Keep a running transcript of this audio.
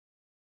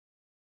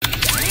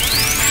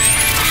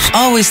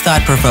Always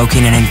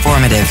thought-provoking and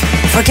informative.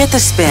 Forget the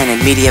spin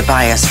and media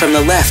bias from the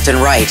left and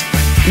right.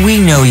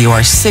 We know you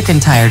are sick and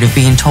tired of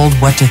being told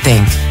what to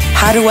think,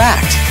 how to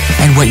act,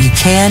 and what you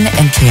can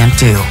and can't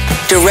do.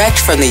 Direct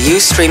from the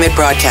Ustream It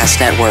Broadcast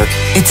Network,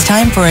 it's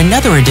time for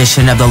another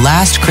edition of the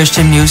Last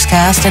Christian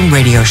Newscast and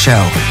Radio Show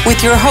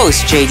with your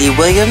hosts J.D.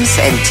 Williams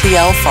and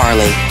T.L.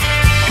 Farley.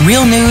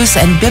 Real news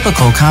and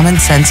biblical common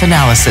sense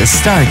analysis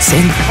starts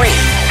in 3,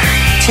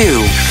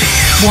 2,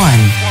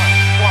 1.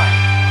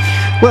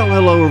 Well,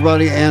 hello,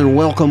 everybody, and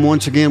welcome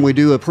once again. We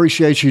do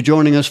appreciate you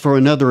joining us for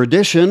another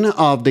edition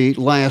of the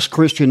Last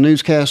Christian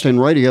Newscast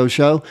and Radio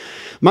Show.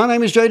 My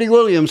name is J.D.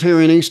 Williams here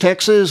in East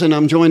Texas, and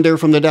I'm joined there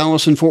from the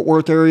Dallas and Fort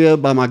Worth area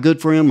by my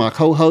good friend, my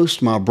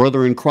co-host, my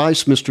brother in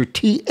Christ, Mr.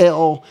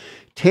 T.L.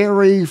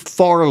 Terry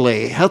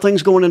Farley. How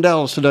things going in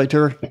Dallas today,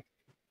 Terry?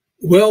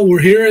 Well, we're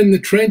here in the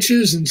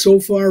trenches, and so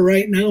far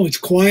right now it's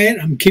quiet.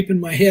 I'm keeping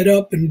my head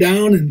up and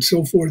down and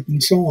so forth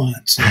and so on.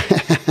 So.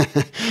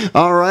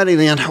 All righty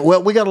then.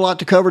 Well, we got a lot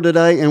to cover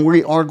today, and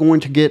we are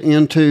going to get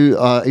into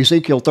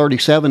Ezekiel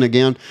 37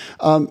 again.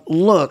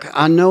 Look,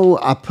 I know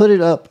I put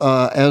it up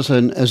as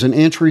an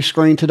entry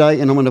screen today,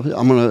 and I'm going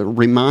to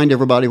remind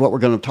everybody what we're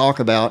going to talk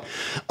about.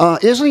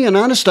 Is the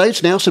United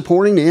States now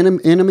supporting the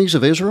enemies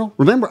of Israel?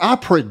 Remember, I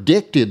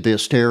predicted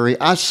this, Terry.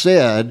 I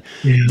said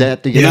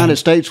that the United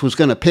States was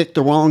going to pick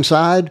the wrong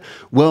side.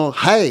 Well,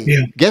 hey,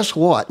 guess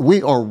what?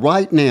 We are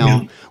right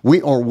now, we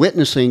are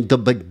witnessing the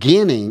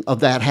beginning of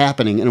that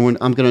happening, and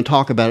I'm going to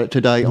talk about it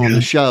today on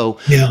the show.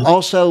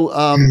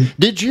 Also,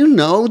 did you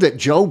know that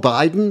Joe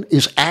Biden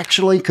is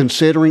actually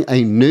considering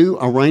a new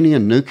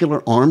Iranian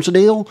nuclear arms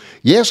deal?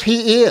 Yes,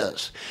 he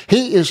is.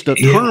 He is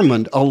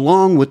determined,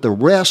 along with the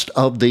rest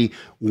of the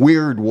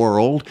weird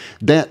world,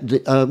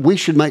 that we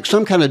should make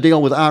some kind of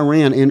deal with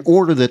Iran in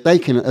order that they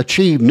can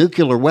achieve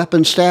nuclear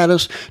weapon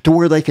status to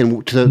where they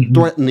can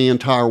threaten the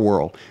entire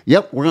world.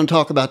 Yep, we're going to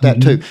talk about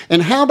that too.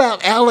 And how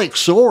about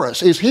Alex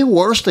Soros? Is he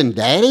worse than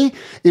Daddy?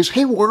 Is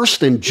he worse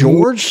than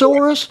George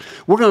Soros?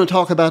 We're going to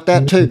talk about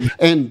that too.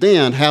 And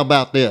then how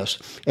about this?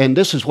 And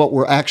this is what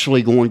we're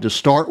actually going to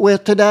start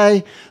with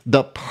today,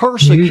 the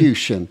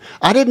persecution.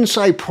 I didn't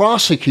say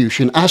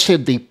prosecution. I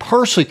said the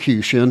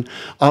persecution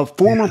of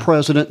former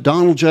President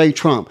Donald J.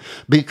 Trump,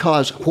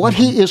 because what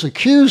he is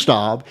accused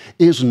of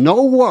is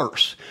no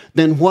worse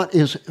than what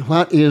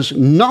is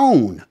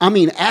known,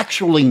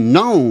 actually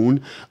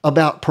known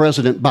about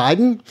President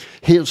Biden,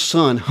 his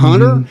son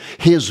Hunter,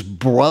 his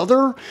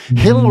brother,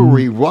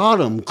 Hillary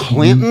Rodham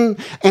Clinton,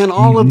 and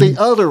all of the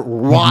other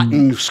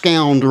rotten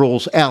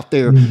scoundrels out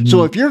there.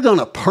 So if you're going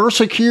to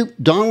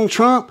persecute Donald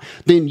Trump,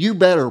 then you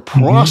better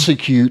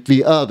prosecute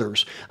the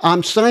others.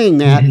 I'm saying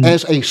that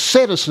as a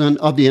citizen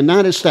of the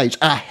United States.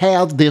 I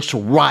have this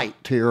right,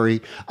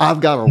 Terry. I've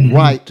got a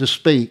right to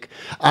speak.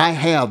 I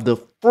have the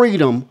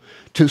freedom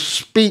to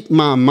speak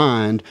my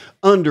mind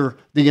under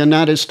the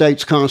United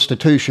States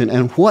Constitution.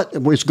 And what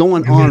is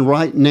going on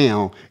right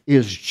now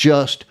is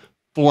just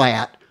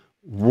flat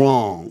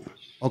wrong.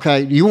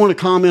 Okay, you want to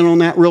comment on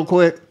that real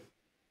quick?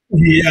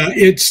 Yeah,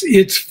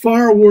 it's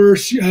far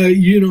worse.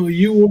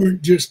 You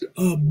weren't just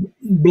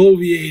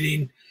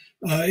bloviating.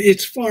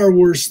 It's far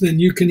worse than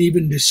you can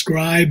even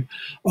describe.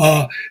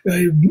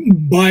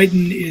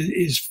 Biden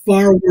is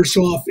far worse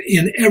off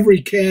in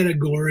every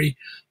category,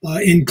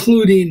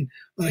 including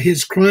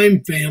his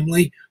crime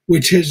family,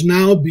 which has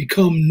now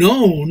become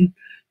known.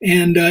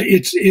 And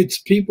it's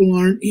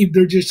people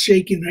they're just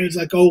shaking their heads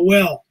like, oh,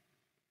 well,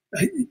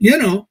 They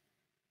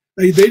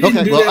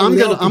didn't do that. I'm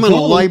going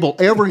to label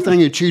everything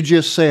that you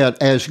just said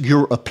as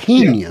your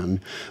opinion,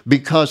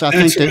 because I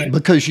think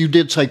because you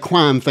did say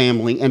crime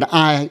family, and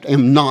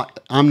I'm not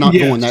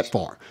going that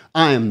far.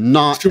 I am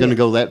not going to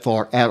go that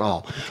far at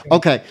all.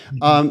 Okay,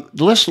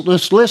 let's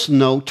listen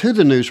though to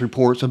the news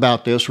reports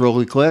about this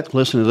really quick.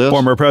 Listen to this.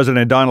 Former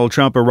President Donald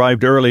Trump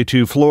arrived early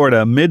to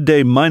Florida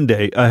midday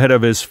Monday ahead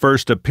of his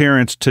first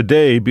appearance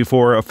today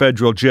before a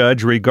federal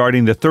judge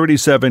regarding the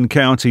 37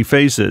 counts he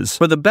faces.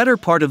 For the better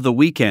part of the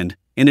weekend,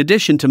 in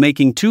addition to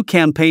making 2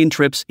 campaign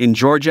trips in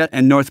Georgia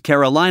and North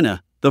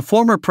Carolina, the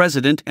former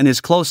president and his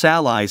close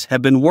allies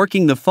have been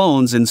working the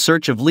phones in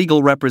search of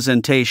legal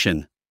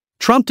representation.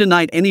 Trump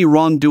denied any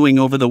wrongdoing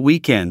over the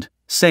weekend,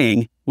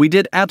 saying, "We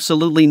did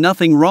absolutely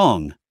nothing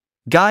wrong."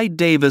 Guy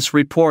Davis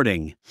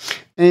reporting.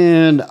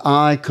 And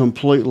I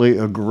completely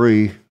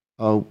agree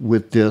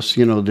with this,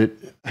 that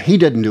he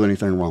didn't do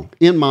anything wrong,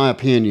 in my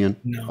opinion.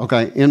 No.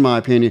 Okay, in my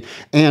opinion.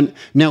 And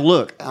now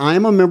look, I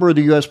am a member of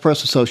the U.S.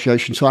 Press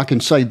Association, so I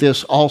can say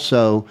this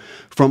also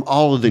from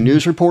all of the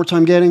news reports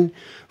I'm getting.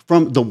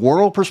 From the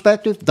world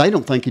perspective, they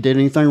don't think he did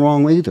anything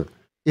wrong either.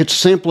 It's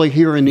simply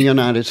here in the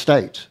United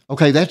States.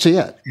 Okay, that's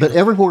it. But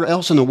everywhere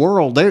else in the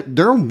world,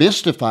 they're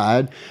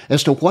mystified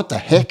as to what the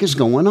heck is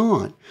going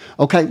on.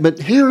 Okay, but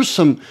here's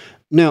some.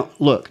 Now,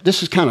 look,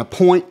 this is kind of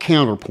point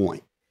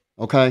counterpoint.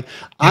 Okay,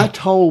 I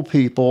told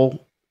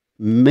people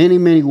many,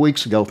 many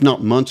weeks ago, if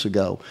not months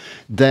ago,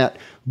 that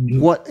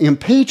what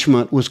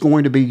impeachment was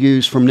going to be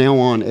used from now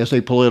on as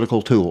a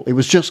political tool. It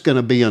was just going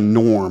to be a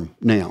norm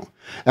now.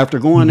 after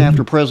going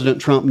after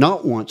President Trump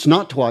not once,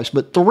 not twice,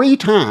 but 3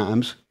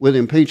 times with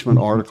impeachment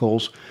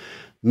articles.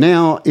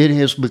 Now it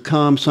has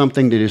become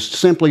something that is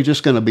simply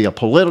just going to be a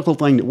political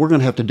thing that we're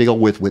going to have to deal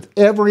with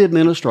every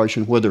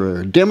administration, whether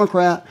they're a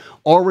Democrat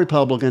or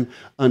Republican,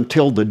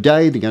 until the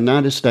day the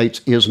United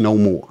States is no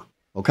more.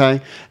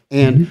 Okay?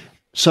 And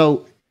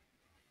so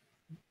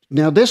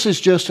now this is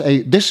just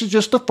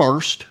the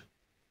first.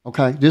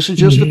 Okay? This is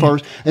just the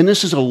first. And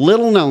this is a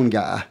little known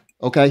guy.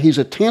 Okay? He's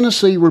a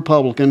Tennessee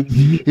Republican.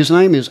 His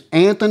name is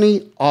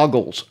Anthony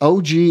Ogles,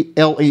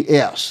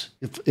 Ogles,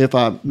 if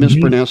I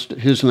mispronounced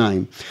his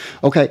name.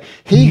 Okay?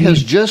 He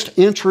has just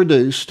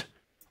introduced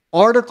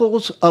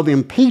articles of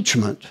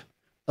impeachment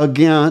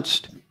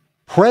against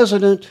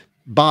President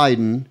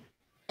Biden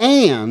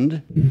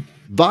and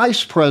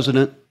Vice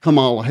President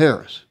Kamala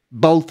Harris,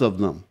 both of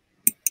them.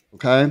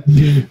 Okay?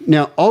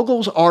 Now,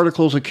 Ogles'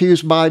 articles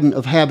accuse Biden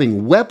of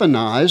having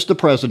weaponized the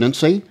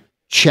presidency.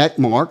 Check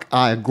mark.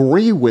 I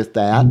agree with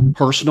that.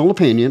 Personal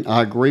opinion.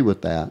 I agree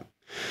with that.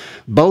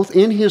 Both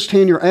in his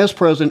tenure as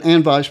president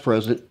and vice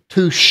president,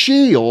 to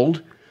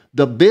shield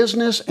the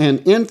business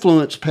and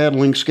influence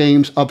peddling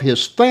schemes of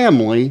his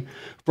family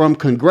from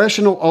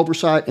congressional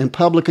oversight and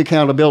public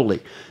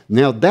accountability.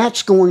 Now,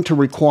 that's going to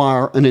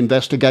require an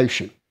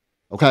investigation.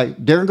 Okay,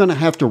 they're going to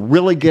have to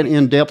really get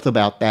in depth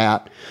about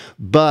that,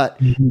 but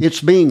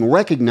it's being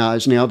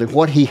recognized now that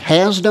what he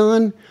has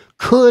done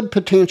could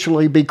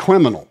potentially be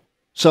criminal.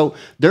 So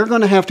they're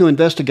going to have to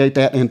investigate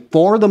that, and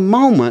for the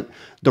moment,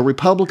 the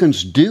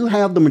Republicans do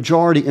have the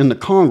majority in the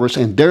Congress,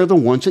 and they're the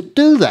ones that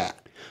do that.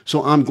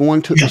 So I'm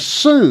going to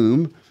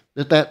assume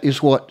that that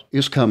is what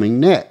is coming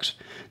next.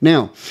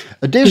 Now,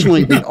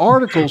 additionally, the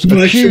articles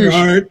accuse...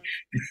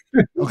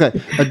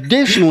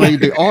 Additionally,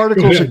 the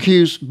articles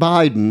accuse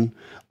Biden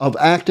of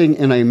acting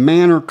in a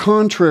manner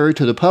contrary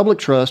to the public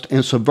trust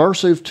and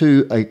subversive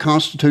to a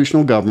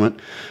constitutional government,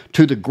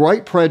 to the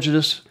great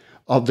prejudice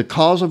of the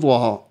cause of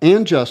law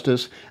and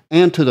justice,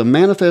 and to the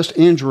manifest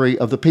injury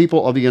of the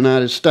people of the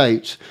United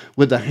States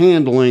with the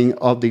handling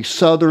of the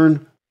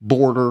southern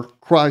border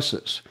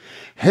crisis.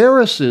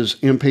 Harris's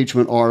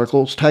impeachment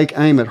articles take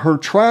aim at her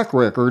track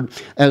record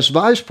as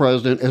vice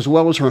president as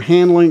well as her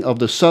handling of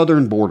the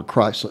southern border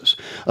crisis,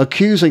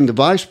 accusing the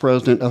vice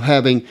president of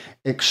having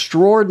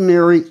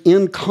extraordinary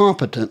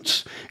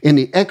incompetence in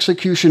the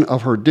execution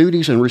of her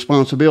duties and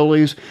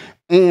responsibilities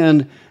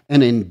and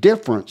an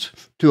indifference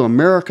to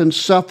Americans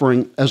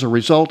suffering as a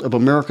result of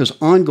America's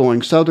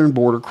ongoing southern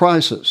border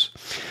crisis.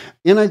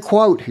 In a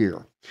quote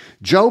here,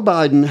 Joe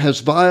Biden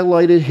has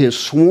violated his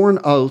sworn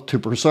oath to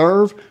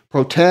preserve,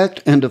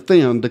 protect, and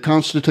defend the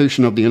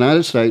Constitution of the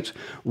United States,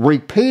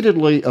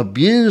 repeatedly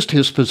abused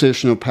his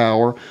position of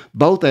power,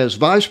 both as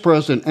vice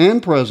president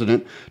and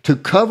president, to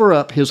cover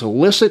up his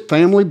illicit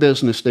family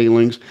business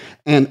dealings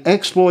and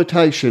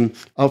exploitation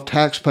of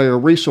taxpayer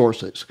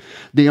resources.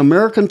 The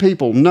American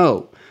people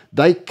know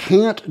they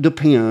can't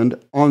depend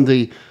on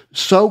the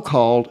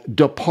so-called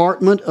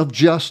Department of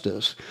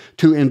Justice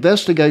to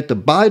investigate the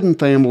Biden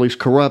family's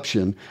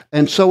corruption,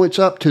 and so it's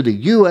up to the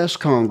U.S.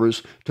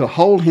 Congress to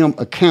hold him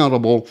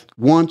accountable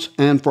once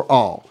and for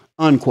all,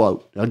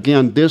 unquote.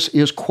 Again, this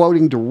is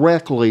quoting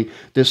directly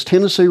this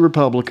Tennessee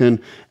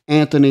Republican,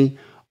 Anthony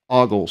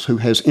Ogles, who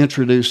has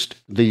introduced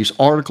these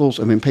articles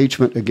of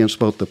impeachment against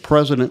both the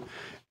president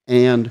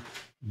and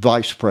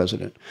vice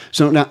president.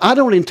 So now I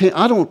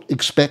don't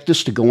expect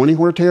this to go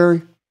anywhere,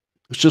 Terry.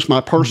 It's just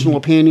my personal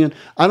opinion.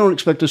 I don't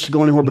expect this to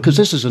go anywhere because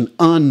this is an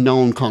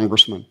unknown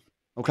congressman,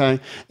 okay?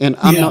 And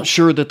I'm not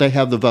sure that they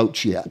have the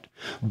votes yet.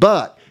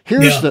 But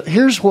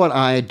here's what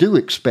I do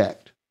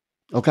expect,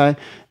 okay?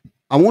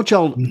 I want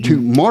y'all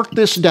to mark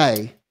this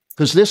day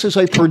because this is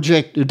a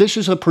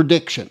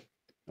prediction,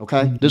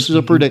 okay? This is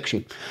a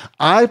prediction.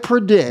 I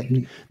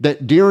predict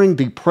that during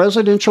the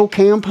presidential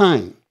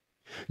campaign,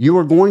 you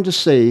are going to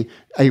see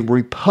a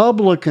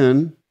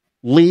Republican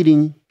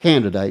leading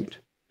candidate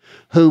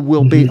who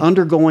will be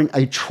undergoing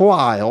a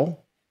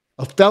trial,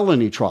 a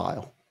felony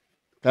trial,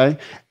 okay?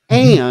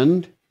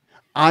 And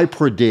I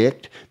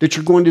predict that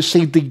you're going to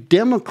see the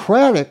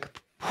Democratic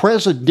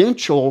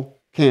presidential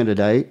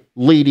candidate,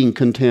 leading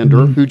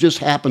contender, who just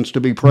happens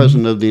to be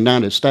president of the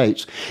United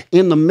States,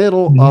 in the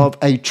middle of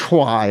a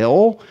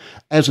trial,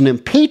 as an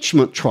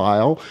impeachment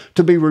trial,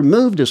 to be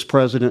removed as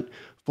president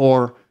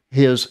for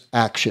his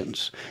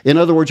actions. In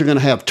other words, you're going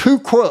to have two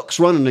crooks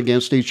running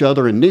against each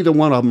other, and neither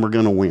one of them are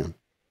going to win.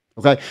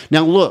 Okay,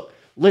 now look,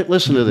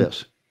 listen to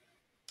this.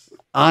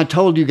 I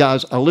told you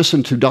guys I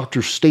listened to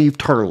Dr. Steve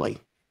Turley.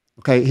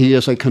 Okay, he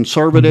is a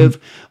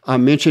conservative. I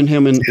mentioned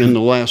him in the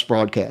last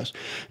broadcast.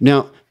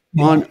 Now,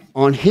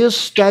 on his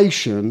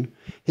station,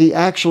 he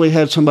actually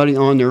had somebody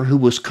on there who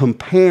was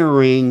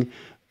comparing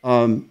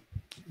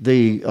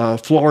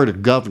the Florida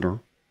governor,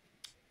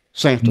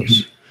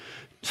 Santos,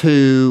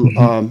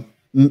 to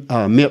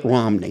Mitt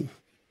Romney.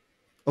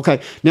 Okay,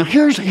 now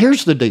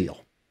here's the deal.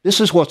 This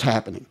is what's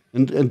happening.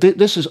 And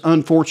this is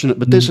unfortunate,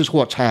 but this is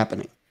what's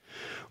happening.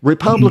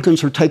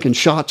 Republicans are taking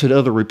shots at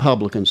other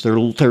Republicans.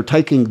 They're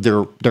taking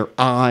their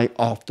eye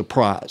off the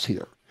prize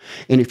here.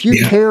 And if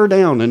you tear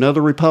down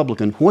another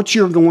Republican, what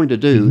you're going to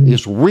do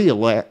is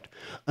reelect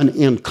an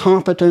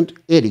incompetent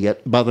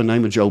idiot by the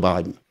name of Joe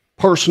Biden.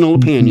 Personal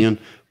opinion.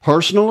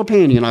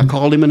 I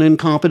called him an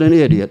incompetent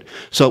idiot.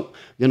 So,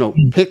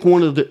 pick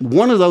one of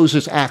those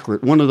is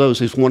accurate. One of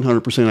those is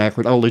 100%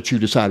 accurate. I'll let you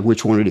decide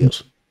which one it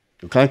is.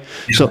 Okay?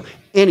 Yeah. So,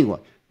 anyway,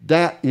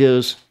 that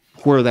is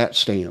where that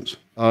stands.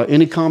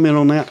 Any comment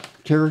on that,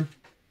 Terry?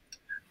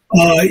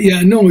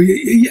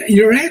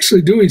 You're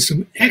actually doing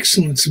some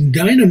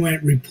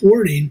dynamite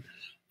reporting.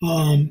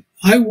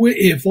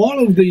 If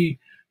all of the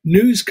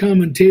news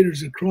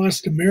commentators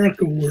across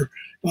America were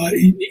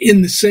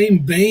in the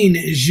same vein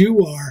as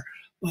you are,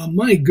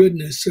 my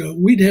goodness,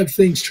 we'd have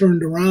things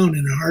turned around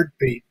in a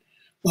heartbeat.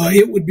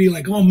 It would be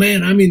like, oh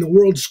man, the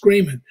world's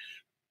screaming.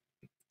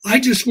 I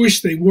just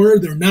wish they were.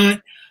 They're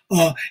not.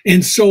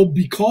 And so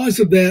because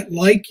of that,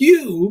 like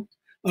you,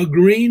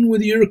 agreeing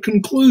with your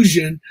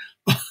conclusion,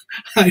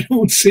 I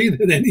don't see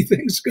that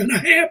anything's going to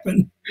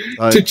happen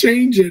to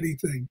change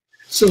anything.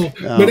 So,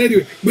 but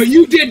anyway, but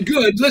you did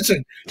good.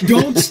 Listen,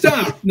 don't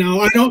stop.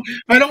 Now, I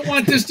don't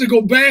want this to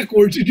go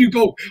backwards and you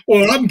go,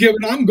 well, I'm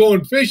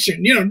going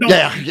fishing. Don't do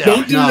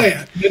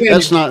that. Anyway.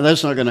 That's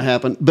not going to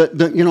happen. But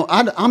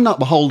I'm not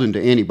beholden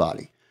to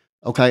anybody.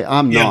 Okay,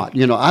 I'm not.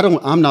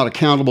 I'm not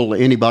accountable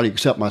to anybody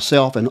except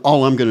myself, and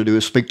all I'm going to do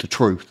is speak the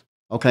truth.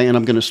 Okay, and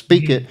I'm going to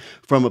speak it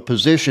from a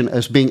position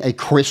as being a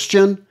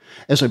Christian,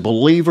 as a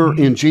believer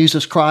in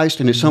Jesus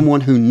Christ, and as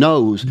someone who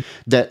knows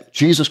that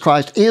Jesus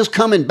Christ is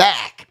coming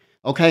back.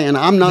 Okay, and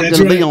I'm not going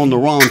to be on the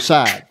wrong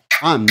side.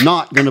 I'm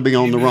not going to be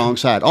on the wrong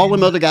side. All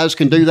them other guys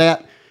can do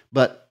that,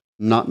 but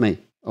not me.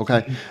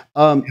 Okay,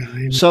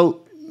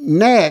 so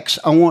next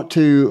I want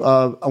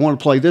to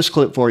play this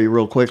clip for you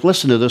real quick.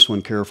 Listen to this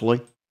one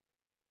carefully.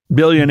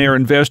 Billionaire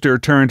investor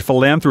turned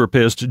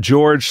philanthropist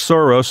George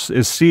Soros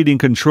is ceding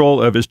control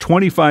of his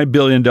 $25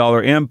 billion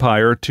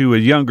empire to a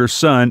younger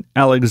son,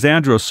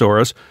 Alexandros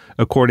Soros,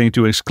 according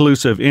to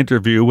exclusive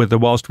interview with the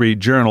Wall Street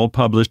Journal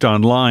published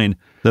online.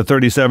 The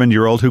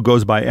 37-year-old, who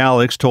goes by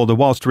Alex, told the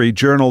Wall Street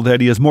Journal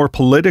that he is more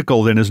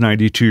political than his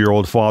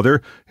 92-year-old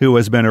father, who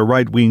has been a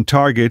right-wing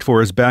target for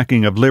his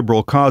backing of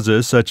liberal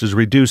causes such as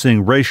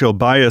reducing racial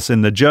bias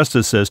in the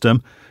justice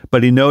system,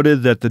 but he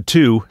noted that the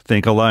two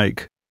think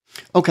alike.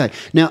 Okay,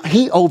 now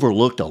he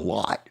overlooked a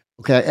lot.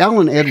 Okay,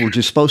 Alan Edwards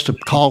is supposed to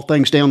call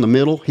things down the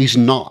middle. He's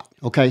not.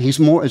 Okay, it's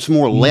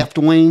more left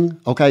wing.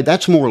 Okay,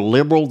 that's more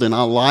liberal than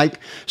I like.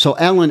 So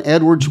Alan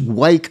Edwards,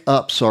 wake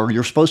up, sir.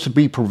 You're supposed to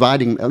be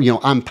providing.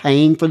 I'm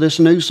paying for this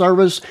news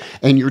service,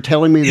 and you're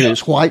telling me that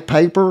it's white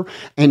paper,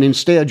 and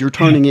instead you're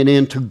turning it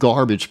into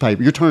garbage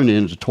paper. You're turning it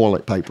into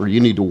toilet paper. You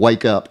need to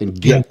wake up and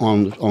get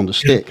on the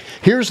stick.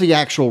 Here's the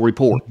actual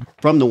report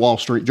from the Wall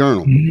Street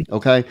Journal.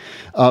 Okay,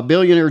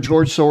 billionaire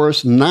George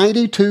Soros,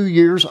 92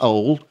 years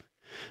old.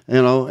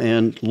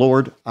 And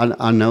Lord,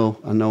 I know.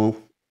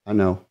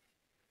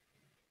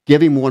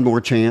 Give him one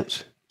more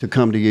chance to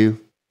come to you.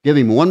 Give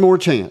him one more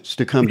chance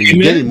to come to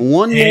you. Give him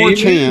one more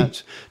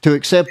chance to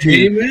accept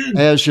you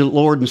as your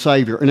Lord and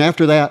Savior. And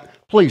after that,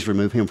 please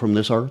remove him from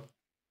this earth.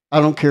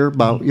 I don't care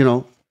about,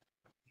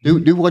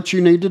 do what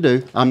you need to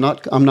do. I'm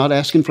not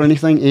asking for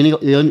anything, any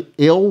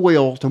ill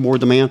will toward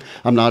the man.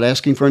 I'm not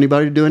asking for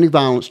anybody to do any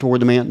violence toward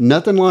the man.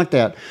 Nothing like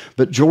that.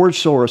 But George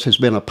Soros has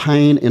been a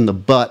pain in the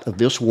butt of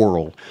this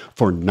world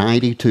for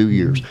 92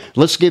 years.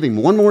 Let's give him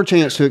one more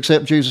chance to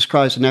accept Jesus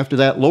Christ. And after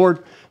that,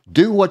 Lord,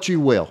 do what you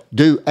will.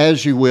 Do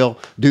as you will.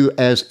 Do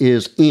as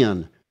is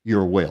in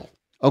your will.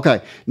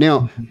 Okay.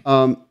 Now,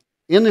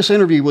 in this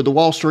interview with the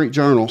Wall Street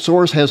Journal,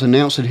 Soros has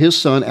announced that his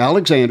son,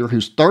 Alexander,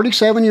 who's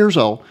 37 years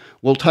old,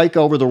 will take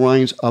over the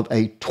reins of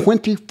a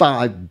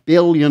 $25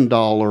 billion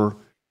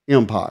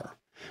empire.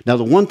 Now,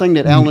 the one thing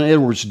that Alan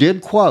Edwards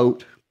did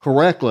quote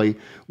correctly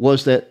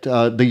was that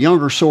the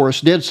younger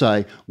Soros did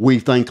say, "We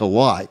think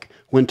alike,"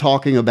 when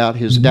talking about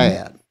his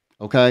dad.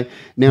 Okay?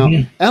 Now,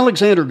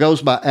 Alexander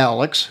goes by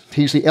Alex.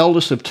 He's the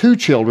eldest of two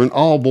children,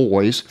 all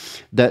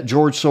boys, that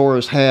George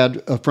Soros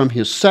had from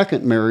his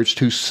second marriage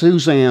to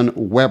Suzanne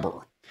Weber.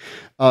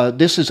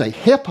 This is a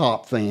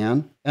hip-hop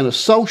fan and a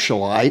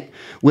socialite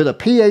with a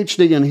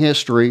PhD in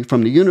history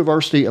from the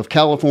University of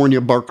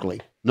California,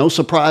 Berkeley. No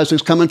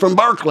surprises coming from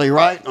Berkeley,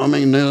 right?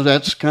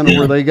 That's kind of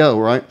where they go,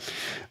 right?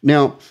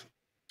 Now,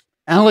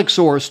 Alex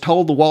Soros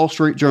told the Wall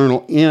Street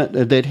Journal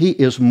that he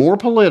is more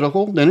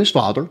political than his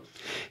father.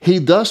 He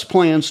thus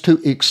plans to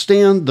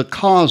extend the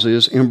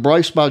causes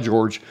embraced by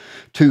George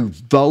to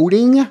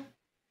voting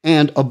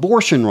and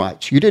abortion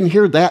rights. You didn't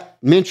hear that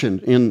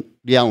mentioned in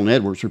the Alan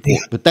Edwards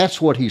report, but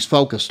that's what he's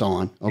focused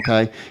on,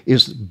 okay,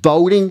 is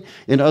voting.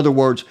 In other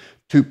words,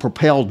 to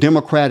propel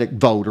Democratic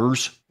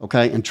voters,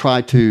 okay, and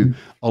try to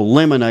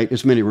eliminate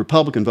as many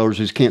Republican voters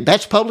as he can.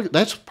 That's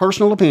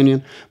personal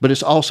opinion, but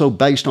it's also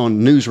based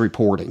on news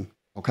reporting,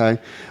 okay,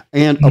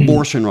 and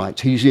abortion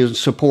rights. He's in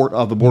support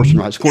of abortion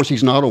rights. Of course,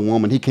 he's not a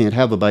woman; he can't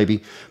have a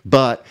baby,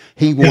 but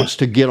he wants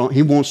to get on.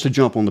 He wants to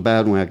jump on the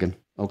bandwagon,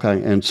 okay,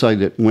 and say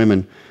that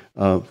women,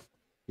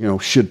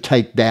 should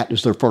take that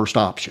as their first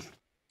option.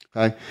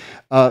 Okay.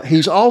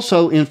 He's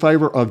also in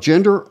favor of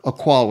gender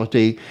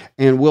equality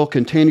and will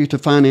continue to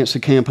finance the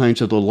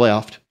campaigns of the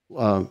left.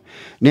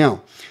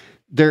 Now,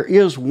 there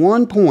is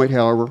one point,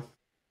 however,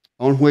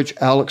 on which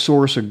Alex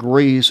Soros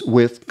agrees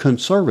with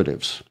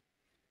conservatives,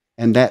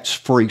 and that's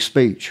free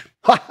speech.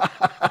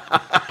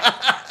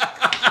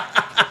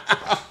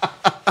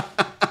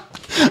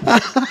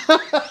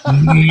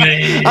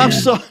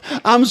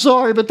 I'm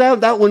sorry, but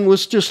that one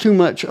was just too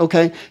much.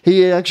 Okay,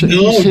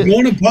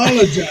 don't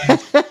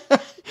apologize.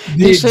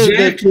 The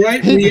exact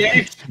right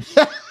reaction.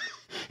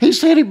 He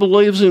said he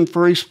believes in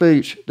free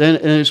speech, and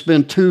it's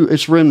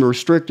been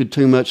restricted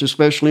too much,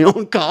 especially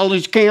on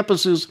college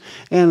campuses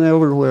and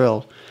everywhere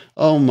else.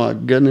 Oh my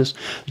goodness,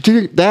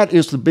 dude, that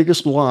is the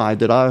biggest lie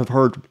that I've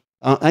heard.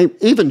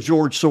 Even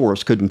George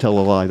Soros couldn't tell a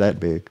lie that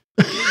big.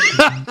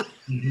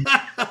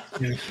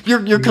 Yeah.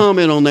 Your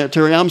comment on that,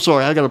 Terry? I'm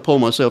sorry, I got to pull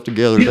myself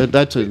together. Yeah.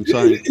 That's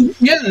insane.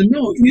 Yeah,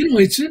 no,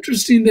 it's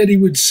interesting that he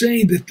would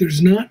say that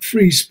there's not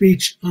free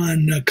speech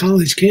on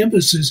college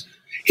campuses.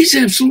 He's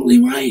absolutely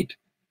right.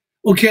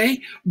 Okay,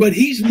 but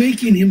he's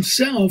making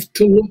himself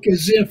to look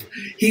as if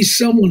he's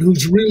someone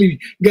who's really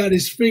got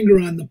his finger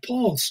on the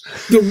pulse.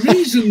 The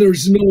reason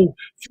there's no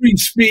free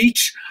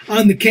speech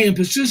on the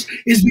campuses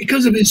is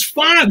because of his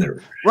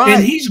father, right?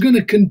 And he's going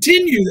to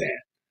continue that.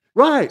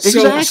 Right,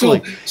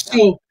 exactly.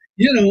 So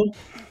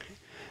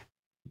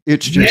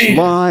it's just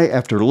lie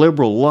after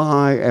liberal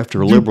lie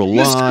after liberal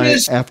lie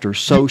after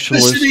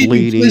socialist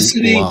leading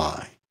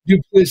lie.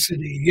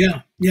 Duplicity,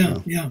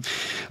 yeah.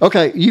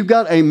 Okay, you've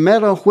got a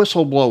Meta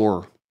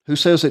whistleblower who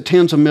says that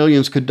tens of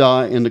millions could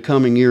die in the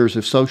coming years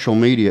if social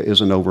media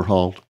isn't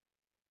overhauled.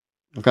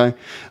 Okay,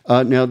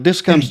 now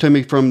this comes to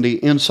me from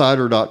the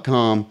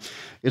insider.com.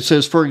 It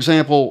says, for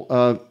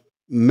example,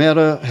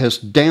 Meta has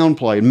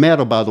downplayed.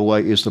 Meta, by the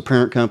way, is the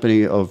parent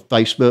company of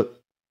Facebook.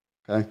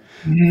 Okay.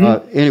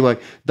 Mm-hmm. Anyway,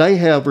 they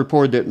have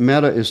reported that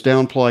Meta is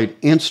downplayed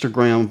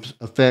Instagram's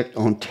effect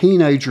on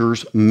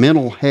teenagers'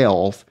 mental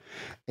health,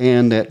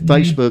 and that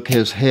Facebook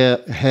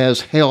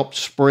has helped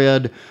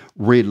spread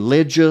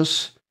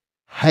religious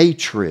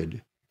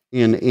hatred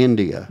in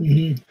India.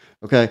 Mm-hmm.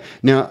 Okay.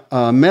 Now,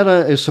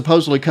 Meta is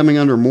supposedly coming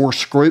under more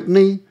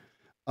scrutiny.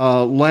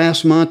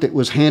 Last month, it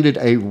was handed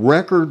a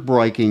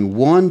record-breaking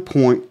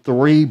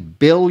 $1.3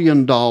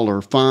 billion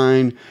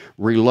fine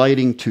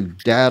relating to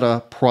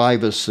data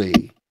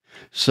privacy.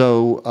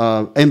 So,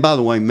 and by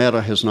the way,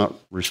 Meta has not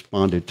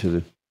responded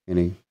to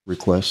any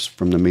requests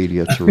from the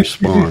media to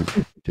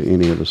respond to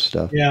any of this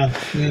stuff. Yeah.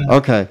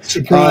 Okay.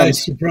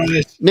 Surprise.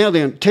 Now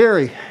then,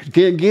 Terry,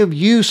 to give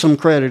you some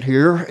credit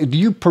here,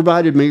 you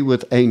provided me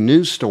with a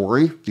news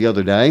story the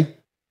other day.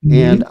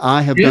 And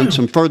I have done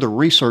some further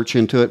research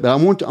into it, but I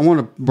want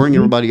to bring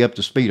everybody up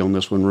to speed on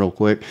this one real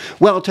quick.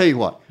 Well, I'll tell you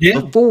what.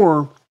 Yeah.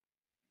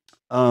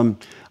 I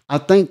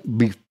think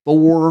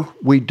before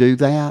we do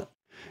that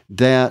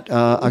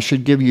I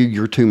should give you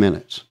your 2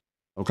 minutes.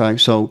 Okay,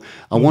 so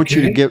I want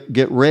you to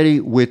get ready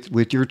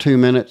with your 2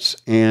 minutes,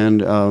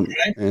 and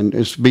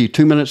it's be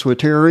 2 minutes with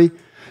Terry.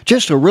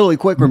 Just a really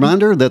quick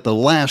reminder that the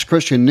Last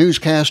Christian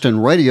Newscast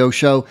and radio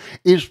show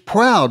is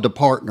proud to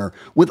partner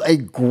with a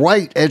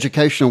great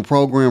educational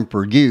program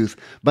for youth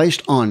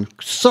based on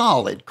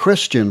solid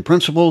Christian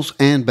principles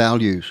and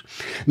values.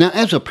 Now,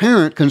 as a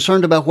parent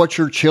concerned about what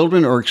your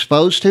children are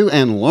exposed to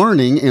and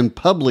learning in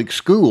public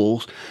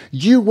schools,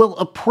 you will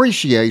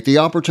appreciate the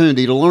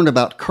opportunity to learn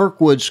about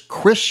Kirkwood's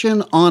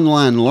Christian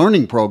online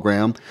learning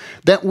program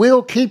that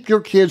will keep your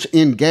kids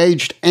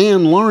engaged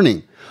and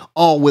learning,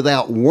 all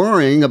without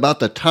worrying about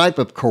the type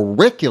of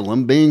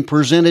curriculum being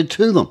presented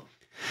to them.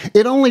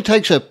 It only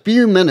takes a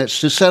few minutes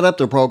to set up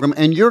the program,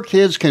 and your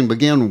kids can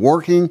begin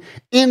working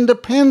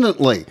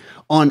independently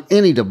on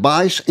any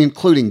device,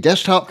 including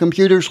desktop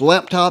computers,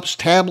 laptops,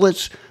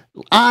 tablets,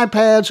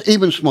 iPads,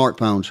 even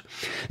smartphones.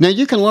 Now,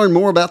 you can learn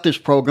more about this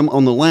program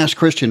on the Last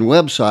Christian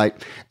website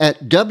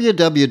at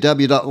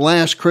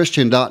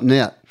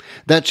www.lastchristian.net.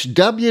 That's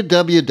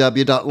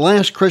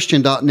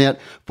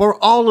www.lastchristian.net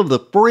for all of the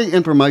free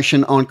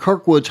information on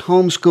Kirkwood's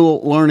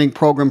homeschool learning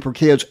program for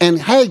kids. And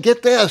hey,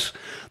 get this,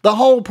 the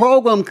whole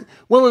program,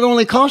 well, it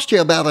only costs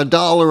you about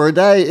 $1 a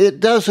day.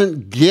 It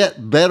doesn't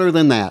get better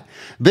than that.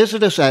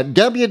 Visit us at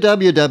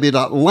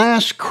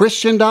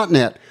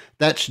www.lastchristian.net.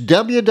 That's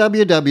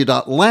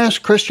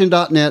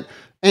www.lastchristian.net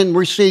and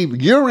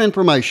receive your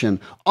information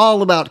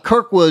all about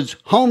Kirkwood's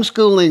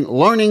homeschooling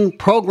learning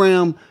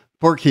program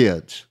for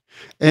kids.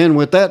 And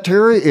with that,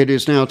 Terry, it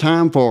is now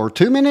time for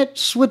 2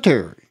 minutes with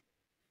Terry.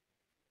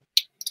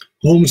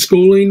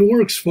 Homeschooling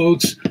works,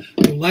 folks.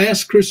 The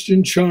Last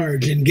Christian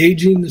Charge,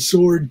 engaging the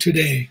sword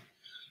today.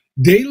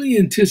 Daily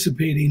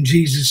anticipating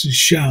Jesus'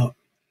 shout,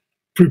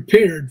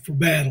 prepared for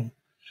battle.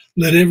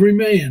 Let every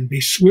man be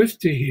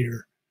swift to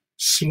hear,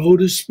 slow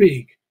to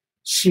speak,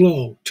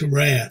 slow to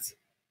wrath.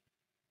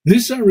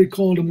 This I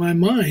recall to my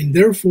mind,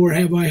 therefore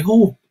have I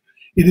hope.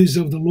 It is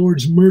of the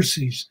Lord's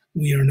mercies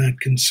we are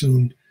not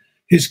consumed.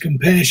 His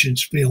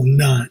compassions fail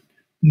not,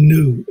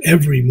 new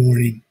every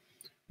morning.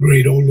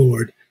 Great, O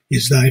Lord,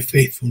 is thy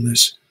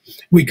faithfulness.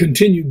 We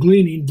continue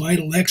gleaning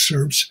vital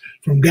excerpts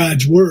from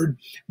God's Word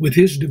with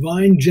his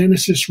divine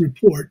Genesis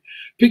report,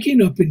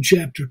 picking up in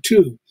chapter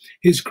 2,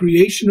 his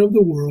creation of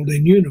the world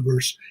and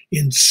universe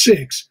in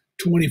 6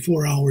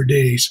 24-hour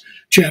days,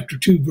 chapter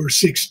 2, verse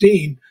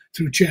 16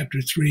 through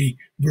chapter 3,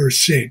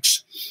 verse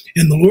 6.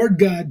 And the Lord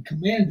God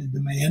commanded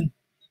the man,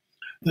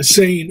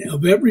 saying,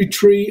 of every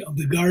tree of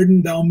the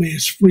garden thou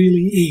mayest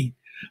freely eat,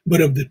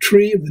 but of the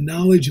tree of the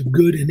knowledge of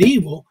good and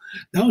evil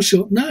thou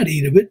shalt not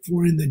eat of it,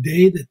 for in the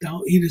day that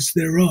thou eatest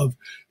thereof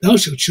thou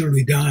shalt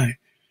surely die.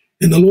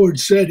 And the Lord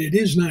said, it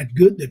is not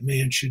good that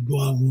man should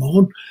dwell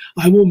alone.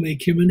 I will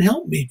make him an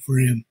helpmeet for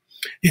him.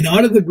 And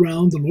out of the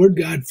ground the Lord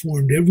God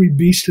formed every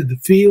beast of the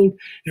field,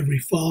 every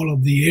fowl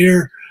of the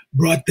air,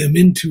 brought them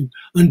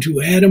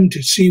unto Adam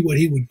to see what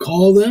he would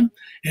call them.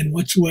 And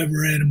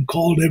whatsoever Adam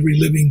called every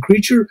living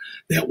creature,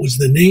 that was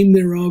the name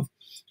thereof.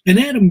 And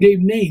Adam gave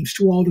names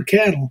to all the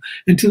cattle,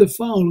 and to the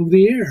fowl of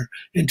the air,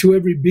 and to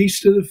every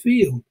beast of the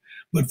field.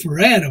 But for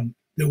Adam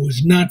there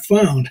was not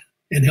found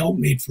an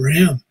helpmeet for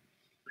him.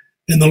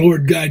 And the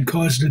Lord God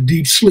caused a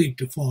deep sleep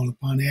to fall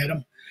upon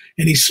Adam,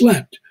 and he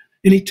slept.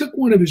 And he took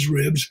one of his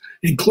ribs,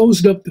 and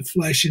closed up the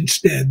flesh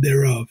instead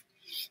thereof.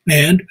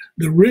 And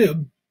the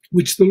rib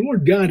which the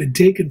Lord God had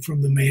taken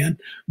from the man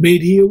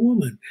made he a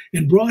woman,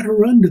 and brought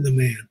her unto the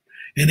man.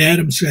 And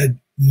Adam said,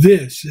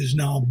 this is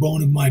now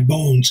bone of my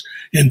bones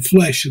and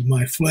flesh of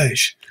my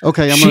flesh.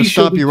 Okay, I'm going to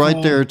stop you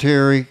right there,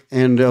 Terry,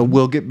 and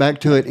we'll get back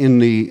to it in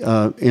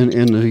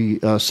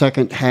the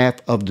second half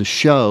of the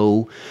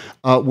show.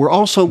 We're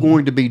also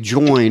going to be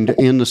joined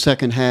in the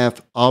second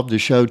half of the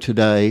show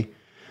today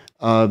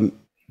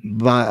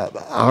by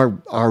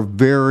our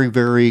very,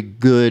 very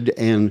good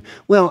and,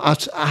 well,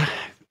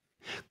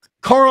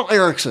 Carl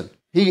Erickson.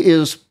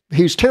 He's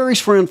Terry's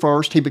friend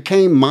first. He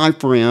became my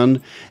friend,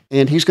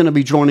 and he's going to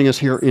be joining us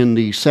here in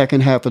the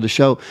second half of the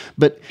show.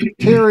 But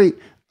Terry,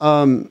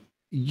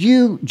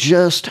 you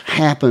just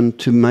happened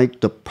to make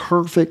the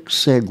perfect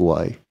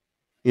segue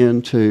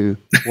into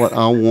what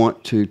I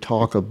want to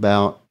talk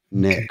about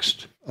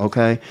next.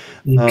 Okay.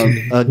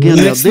 Again,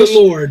 that's the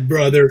Lord,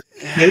 brother.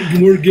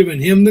 We're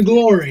giving him the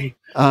glory.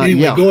 Anyway,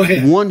 yeah, go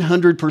ahead.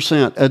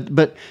 100%.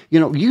 But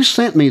you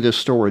sent me this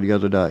story the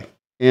other day.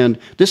 And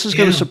this is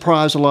going to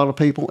surprise a lot of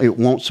people. It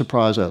won't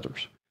surprise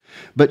others.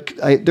 But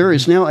there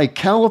is now a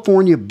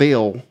California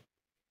bill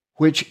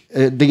which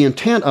the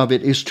intent of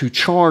it is to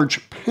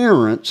charge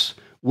parents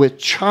with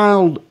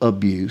child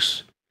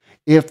abuse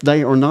if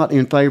they are not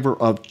in favor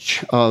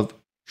of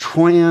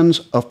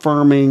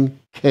trans-affirming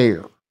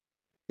care.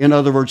 In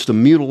other words, the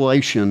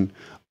mutilation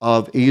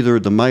of either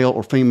the male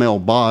or female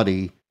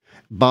body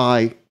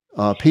by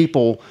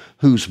people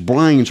whose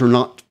brains are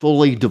not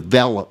fully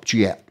developed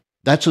yet.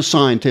 That's a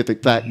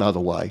scientific fact, by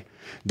the way,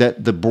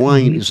 that the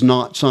brain is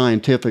not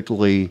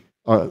scientifically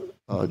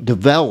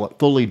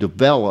fully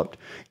developed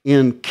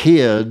in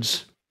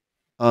kids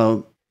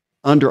under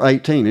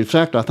 18. In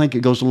fact, I think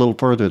it goes a little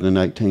further than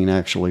 18,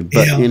 actually.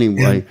 But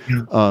anyway,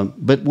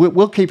 but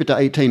we'll keep it to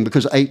 18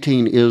 because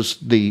 18 is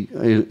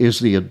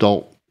the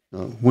adult.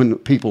 When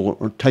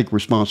people take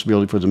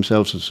responsibility for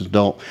themselves as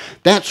adults,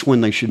 that's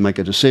when they should make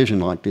a decision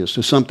like this.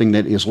 It's something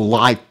that is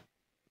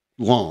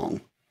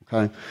lifelong.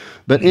 Okay.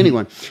 But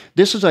anyway,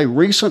 this is a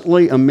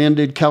recently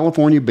amended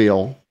California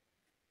bill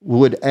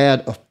would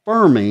add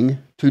affirming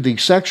to the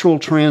sexual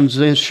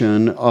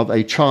transition of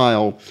a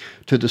child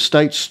to the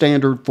state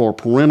standard for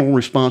parental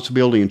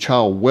responsibility and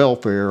child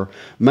welfare,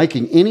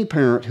 making any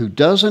parent who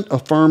doesn't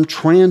affirm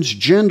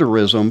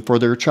transgenderism for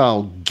their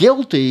child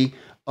guilty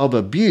of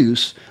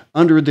abuse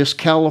under this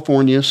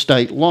California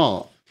state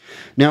law.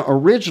 Now,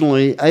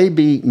 originally,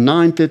 AB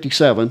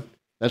 957,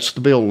 that's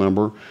the bill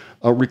number,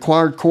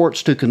 required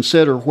courts to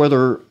consider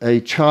whether a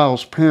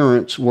child's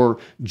parents were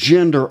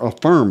gender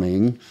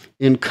affirming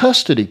in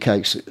custody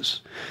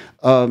cases.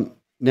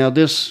 Now,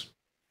 this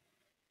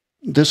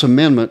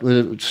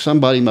amendment,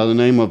 somebody by the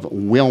name of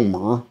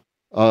Wilmer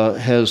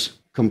has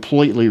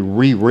completely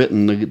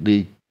rewritten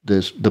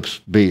this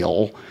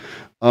bill.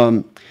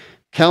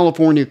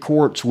 California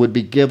courts would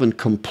be given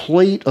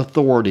complete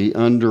authority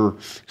under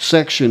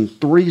Section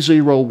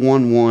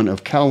 3011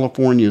 of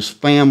California's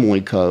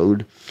Family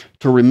Code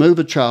to remove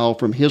a child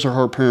from his or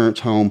her parent's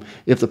home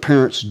if the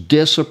parents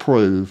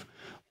disapprove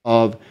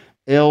of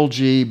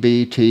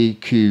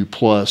LGBTQ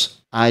plus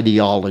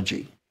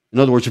ideology. In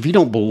other words, if you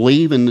don't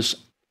believe in this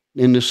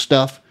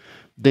stuff,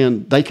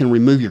 then they can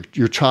remove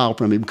your child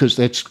from it because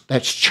that's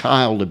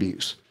child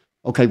abuse.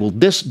 Okay, well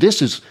this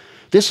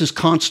is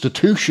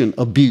Constitution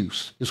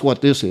abuse, is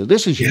what this is.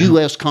 This is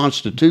U.S.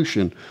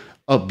 Constitution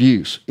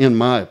abuse, in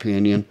my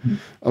opinion.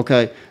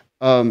 Okay.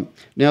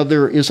 Now,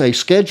 there is a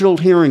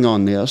scheduled hearing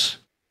on this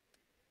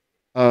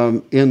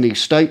in the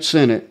state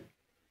Senate,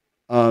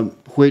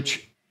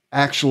 which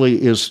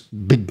actually is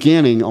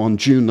beginning on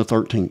June the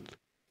 13th.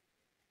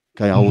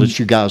 Okay, I'll let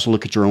you guys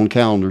look at your own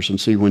calendars and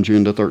see when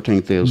June the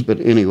 13th is. But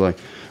anyway,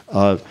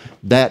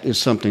 that is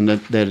something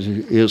that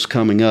is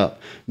coming up.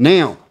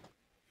 Now,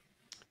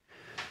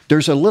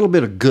 There's a little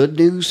bit of good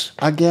news,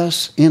 I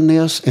guess, in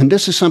this, and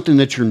this is something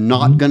that you're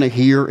not going to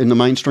hear in the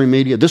mainstream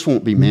media. This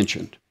won't be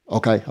mentioned.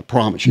 Okay, I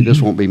promise you,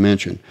 this won't be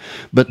mentioned.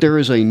 But there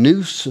is a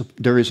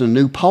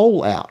new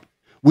poll out.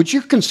 Would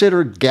you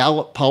consider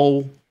Gallup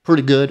poll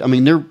pretty good? I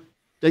mean,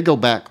 they go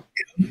back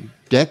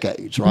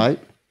decades, right?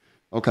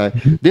 Okay,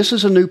 this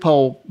is a new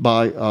poll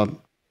by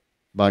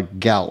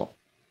Gallup.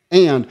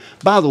 And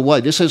by the way,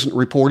 this isn't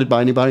reported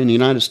by anybody in the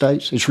United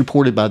States. It's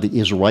reported by the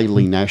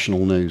Israeli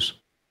National News.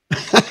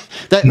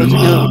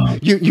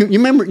 You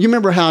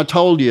remember how I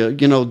told you,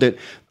 that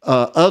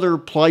other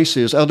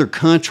places, other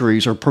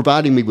countries are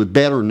providing me with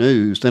better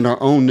news than our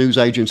own news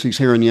agencies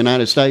here in the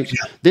United States.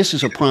 Yeah. This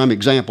is a prime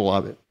example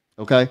of it.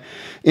 Okay.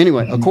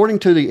 Anyway, according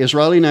to the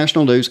Israeli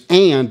National News,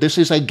 and this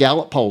is a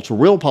Gallup poll, it's a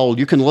real poll.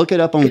 You can look it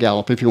up on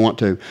Gallup if you want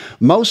to.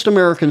 Most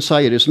Americans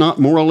say it is not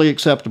morally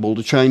acceptable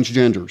to change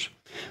genders.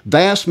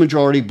 Vast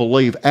majority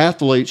believe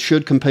athletes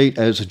should compete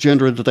as a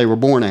gender that they were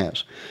born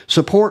as.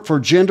 Support for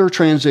gender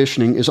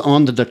transitioning is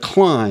on the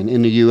decline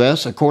in the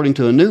U.S., according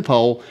to a new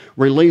poll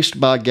released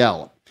by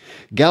Gallup.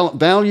 Gallup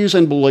Values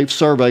and Beliefs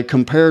Survey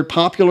compared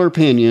popular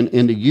opinion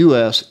in the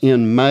U.S.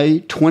 in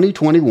May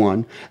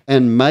 2021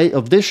 and May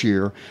of this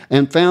year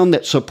and found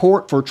that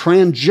support for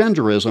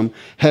transgenderism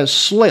has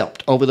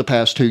slipped over the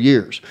past 2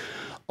 years.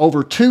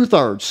 Over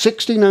two-thirds,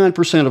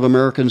 69% of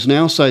Americans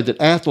now say that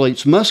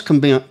athletes must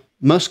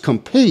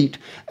compete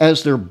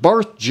as their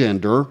birth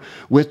gender,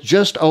 with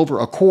just over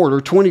a quarter,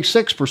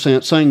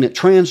 26%, saying that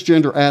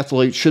transgender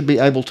athletes should be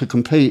able to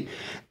compete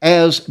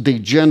as the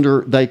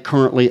gender they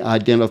currently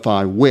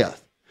identify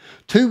with.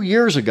 2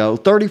 years ago,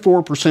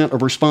 34%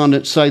 of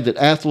respondents say that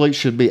athletes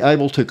should be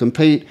able to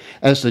compete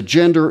as the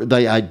gender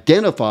they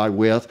identify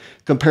with,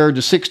 compared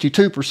to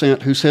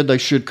 62% who said they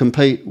should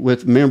compete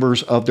with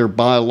members of their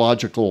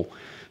biological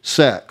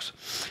sex.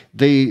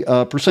 The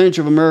percentage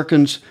of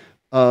Americans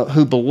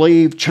who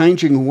believe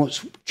changing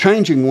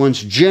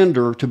one's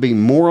gender to be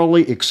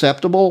morally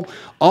acceptable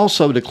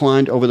also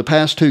declined over the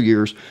past 2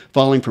 years,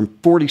 falling from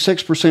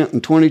 46%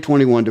 in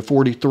 2021 to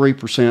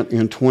 43%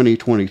 in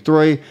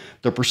 2023.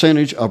 The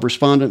percentage of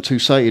respondents who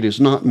say it is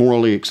not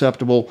morally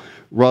acceptable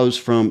rose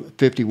from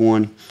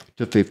 51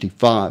 to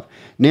 55.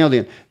 Now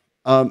then,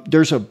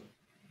 there's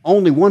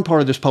only one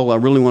part of this poll I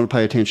really want to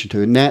pay attention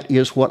to, and that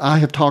is what I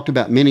have talked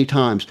about many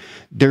times.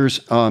 There's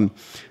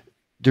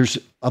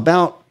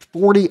about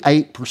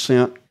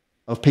 48%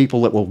 of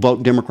people that will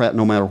vote Democrat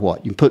no matter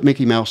what. You can put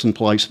Mickey Mouse in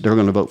place, they're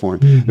going to vote for him.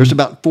 Mm-hmm. There's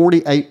about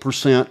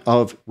 48%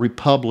 of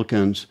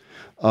Republicans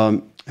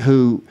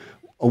who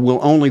will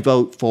only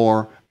vote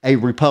for a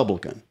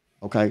Republican,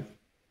 okay?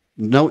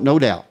 No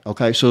doubt,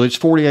 okay? So it's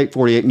 48,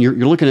 and you're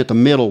looking at the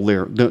middle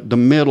there. The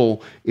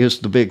middle is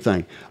the big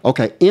thing.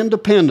 Okay,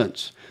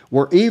 independents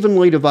were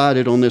evenly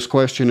divided on this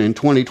question in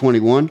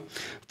 2021,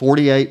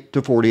 48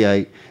 to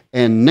 48,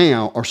 and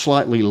now are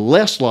slightly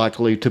less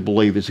likely to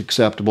believe it's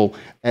acceptable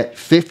at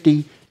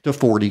 50 to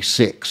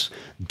 46.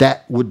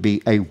 That would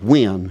be a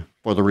win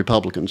for the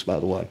Republicans,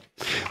 by the way.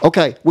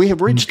 Okay, we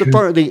have reached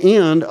the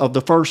end of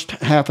the first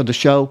half of the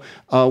show.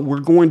 We're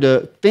going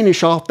to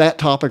finish off that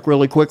topic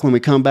really quick when we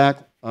come back.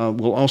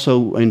 We'll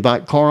also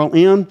invite Carl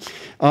in.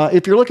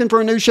 If you're looking for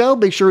a new show,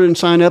 be sure to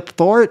sign up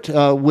for it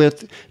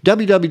with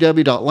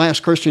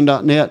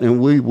www.lastchristian.net,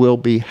 and we will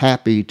be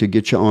happy to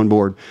get you on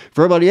board.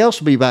 For everybody else,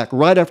 we'll be back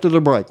right after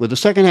the break with the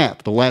second half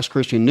of the Last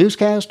Christian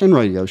Newscast and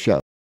Radio Show.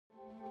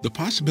 The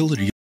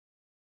possibility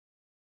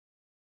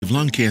of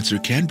lung cancer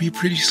can be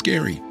pretty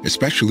scary,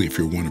 especially if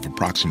you're one of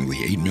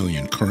approximately 8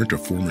 million current or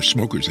former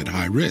smokers at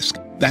high risk.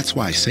 That's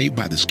why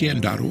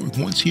SaveByTheScan.org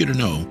wants you to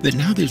know that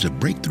now there's a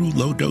breakthrough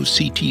low-dose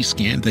CT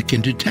scan that can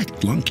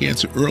detect lung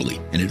cancer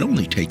early, and it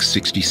only takes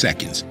 60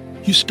 seconds.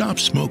 You stop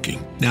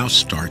smoking, now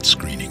start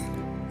screening.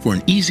 For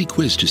an easy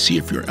quiz to see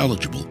if you're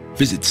eligible,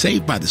 visit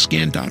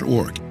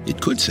SaveByTheScan.org. It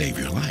could save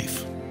your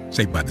life.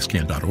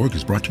 SaveByTheScan.org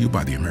is brought to you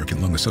by the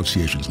American Lung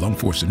Association's Lung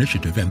Force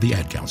Initiative and the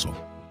Ad Council.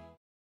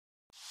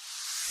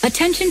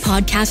 Attention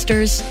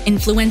podcasters,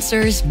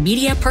 influencers,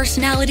 media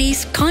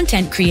personalities,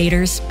 content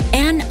creators,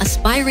 and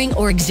aspiring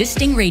or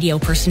existing radio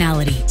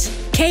personalities.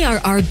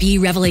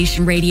 KRRB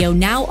Revelation Radio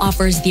now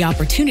offers the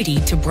opportunity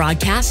to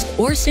broadcast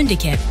or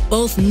syndicate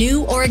both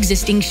new or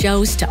existing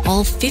shows to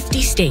all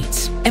 50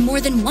 states and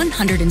more than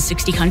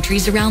 160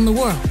 countries around the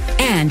world.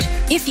 And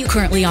if you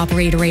currently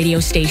operate a radio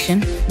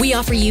station, we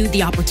offer you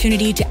the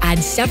opportunity to add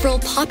several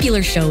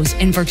popular shows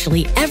in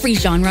virtually every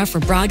genre for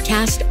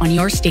broadcast on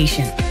your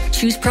station.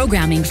 Choose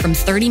programming from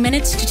 30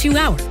 minutes to 2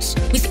 hours,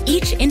 with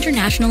each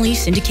internationally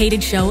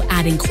syndicated show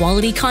adding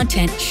quality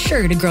content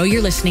sure to grow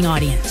your listening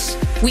audience.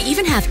 We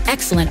even have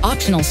excellent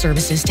optional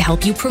services to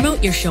help you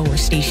promote your show or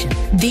station.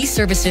 These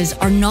services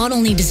are not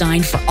only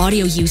designed for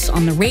audio use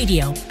on the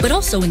radio, but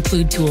also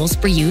include tools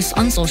for use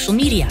on social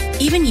media,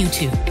 even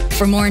YouTube.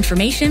 For more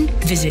information,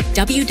 visit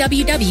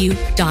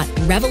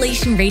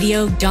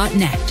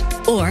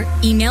www.revelationradio.net or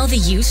email the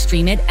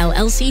Ustreamit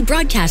LLC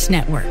Broadcast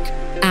Network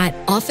at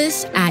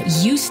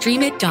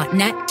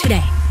office@ustreamit.net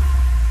today.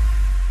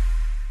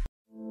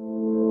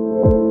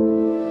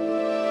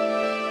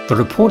 The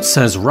report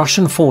says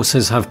Russian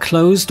forces have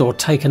closed or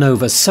taken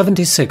over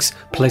 76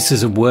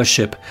 places of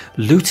worship,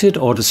 looted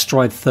or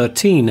destroyed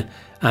 13,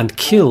 and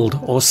killed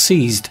or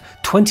seized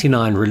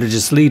 29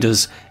 religious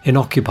leaders in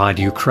occupied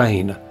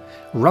Ukraine.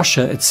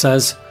 Russia, it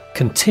says,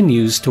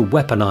 continues to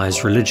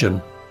weaponize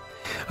religion.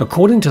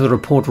 According to the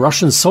report,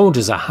 Russian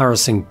soldiers are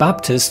harassing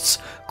Baptists,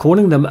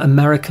 calling them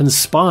American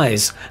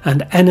spies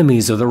and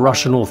enemies of the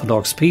Russian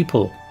Orthodox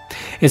people.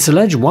 It's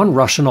alleged one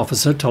Russian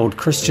officer told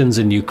Christians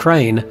in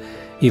Ukraine,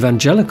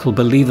 "Evangelical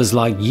believers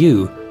like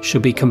you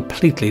should be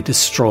completely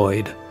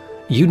destroyed.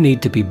 You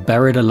need to be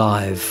buried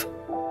alive."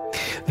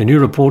 The new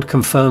report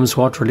confirms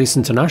what Release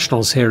International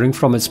is hearing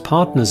from its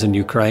partners in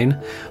Ukraine,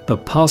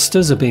 that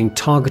pastors are being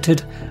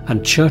targeted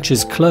and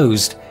churches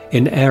closed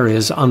in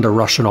areas under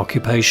Russian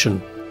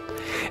occupation.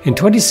 In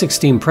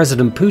 2016,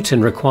 President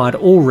Putin required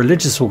all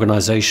religious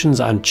organizations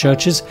and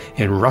churches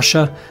in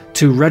Russia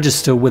to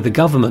register with the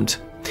government.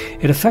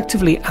 It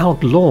effectively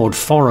outlawed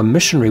foreign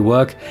missionary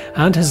work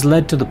and has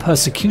led to the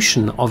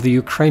persecution of the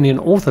Ukrainian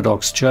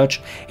Orthodox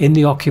Church in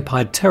the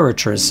occupied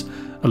territories,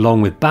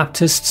 along with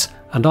Baptists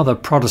and other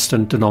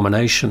Protestant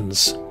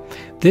denominations.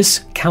 This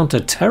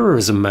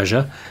counter-terrorism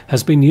measure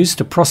has been used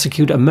to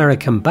prosecute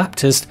American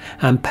Baptist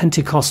and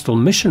Pentecostal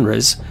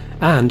missionaries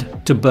and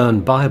to burn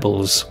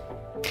Bibles.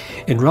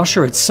 In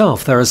Russia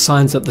itself, there are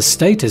signs that the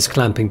state is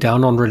clamping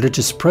down on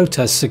religious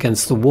protests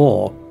against the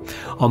war.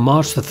 On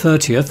March the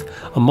 30th,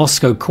 a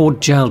Moscow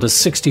court jailed a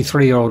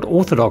 63-year-old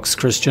Orthodox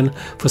Christian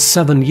for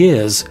 7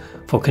 years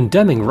for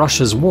condemning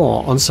Russia's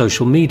war on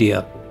social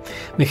media.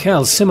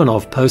 Mikhail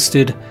Simonov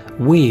posted,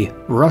 "We,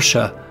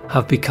 Russia,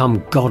 have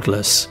become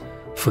godless.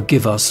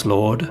 Forgive us,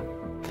 Lord."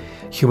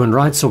 Human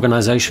rights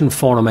organization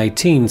Forum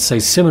 18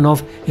 says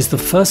Simonov is the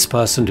first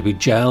person to be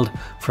jailed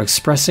for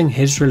expressing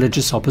his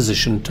religious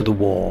opposition to the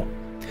war.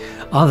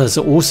 Others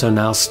are also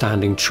now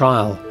standing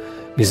trial.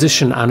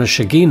 Musician Anna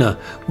Shagina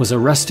was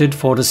arrested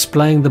for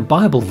displaying the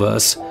Bible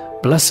verse,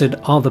 "Blessed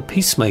are the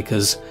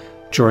peacemakers,"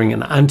 during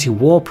an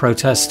anti-war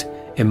protest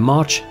in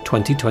March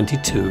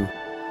 2022.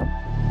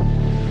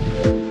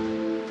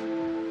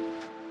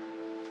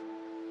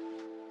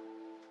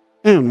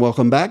 And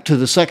welcome back to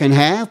the second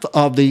half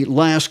of the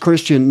Last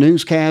Christian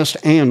Newscast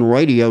and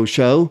Radio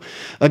Show.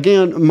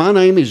 Again, my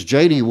name is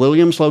J.D.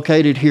 Williams,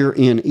 located here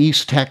in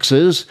East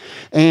Texas.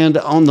 And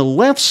on the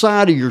left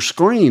side of your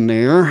screen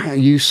there,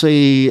 you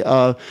see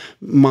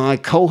my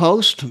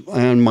co-host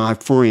and my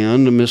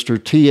friend,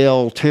 Mr.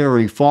 T.L.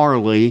 Terry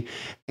Farley.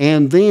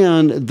 And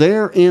then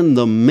there in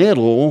the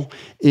middle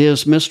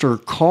is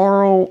Mr.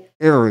 Carl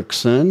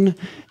Erickson.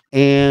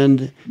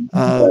 And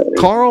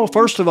Carl,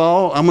 first of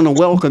all, I'm going to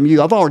welcome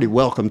you. I've already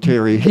welcomed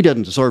Terry. He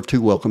doesn't deserve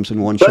two welcomes in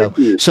one show.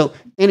 So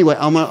anyway,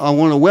 I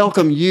want to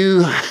welcome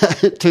you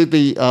to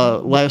the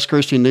Last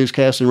Christian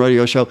Newscast and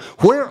Radio Show.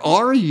 Where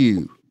are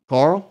you,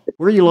 Carl?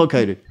 Where are you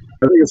located?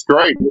 I think it's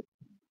great.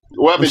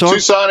 Well, I'm in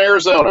Tucson,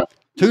 Arizona.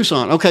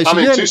 Tucson. Okay. So I'm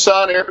in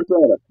Tucson,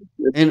 Arizona.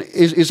 And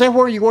is that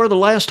where you were the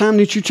last time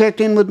that you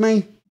checked in with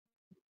me?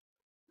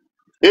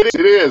 It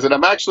is. And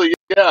I'm actually,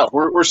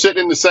 we're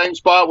sitting in the same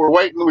spot. We're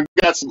waiting. We've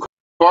got some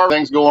car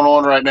things going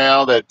on right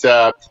now that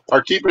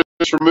are keeping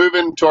us from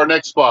moving to our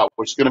next spot,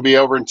 which is going to be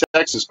over in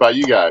Texas by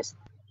you guys.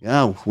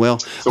 Yeah, well,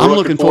 so I'm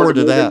looking forward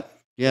to that.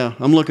 Yeah,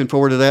 I'm looking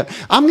forward to that.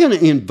 I'm going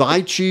to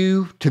invite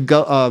you to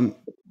go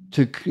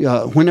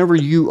whenever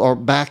you are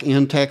back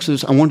in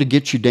Texas. I want to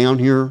get you down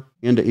here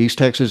into East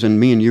Texas, and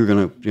me and you are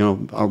going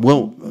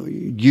to,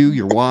 you,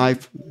 your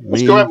wife,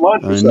 me,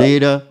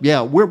 Anita.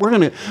 Yeah, we're going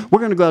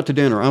to go out to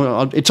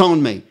dinner. It's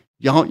on me.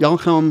 Y'all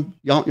come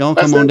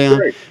on down,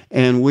 great.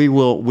 And we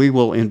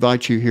will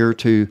invite you here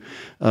to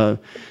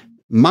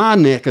my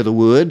neck of the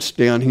woods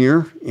down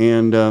here,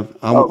 and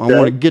I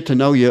want to get to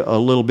know you a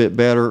little bit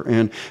better.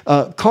 And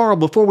Carl,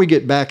 before we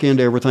get back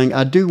into everything,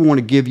 I do want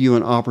to give you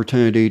an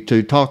opportunity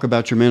to talk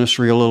about your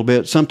ministry a little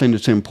bit, something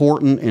that's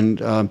important.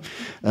 And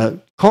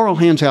Carl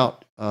hands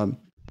out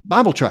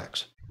Bible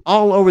tracts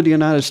all over the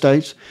United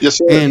States, yes,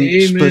 sir. And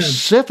Amen.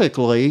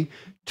 Specifically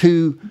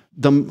to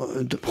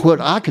what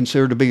I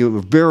consider to be a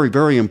very,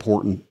 very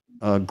important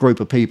group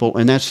of people,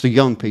 and that's the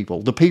young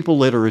people, the people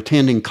that are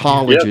attending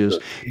colleges,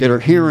 that are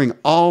hearing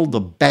all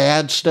the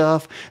bad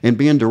stuff and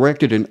being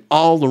directed in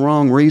all the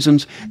wrong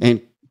reasons.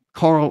 And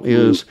Carl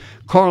is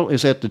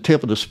at the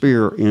tip of the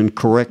spear in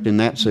correcting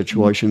that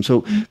situation.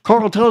 So,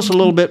 Carl, tell us a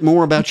little bit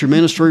more about your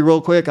ministry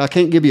real quick. I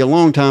can't give you a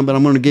long time, but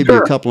I'm going to give you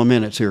a couple of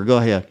minutes here. Go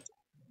ahead.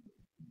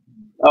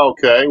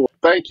 Okay. Well,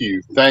 thank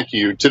you.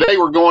 Today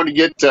we're going to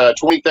get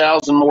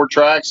 20,000 more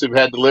tracts we've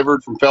had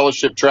delivered from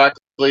Fellowship Tract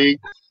League.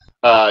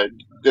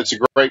 It's a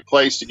great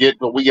place to get,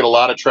 but we get a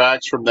lot of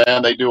tracts from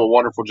them. They do a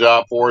wonderful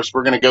job for us.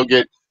 We're going to go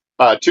get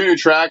 2 new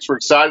tracts we're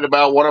excited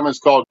about. One of them is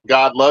called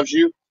God Loves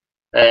You,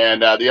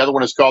 and the other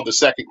one is called The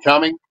Second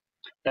Coming.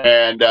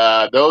 And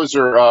those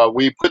are,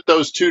 we put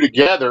those two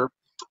together.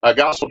 A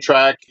gospel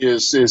tract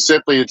is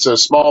simply, it's a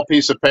small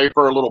piece of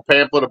paper, a little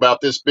pamphlet about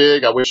this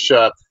big. I wish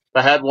I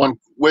had one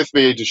with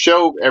me to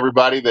show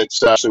everybody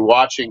that's actually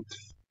watching.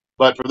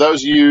 But for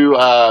those of you, who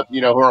are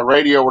on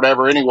radio or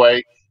whatever,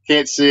 anyway,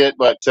 can't see it.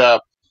 But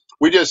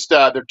we just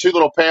they're two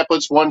little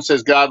pamphlets. One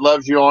says God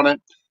loves you on it,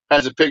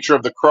 has a picture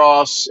of the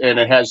cross, and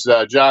it has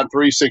John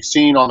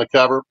 3:16 on the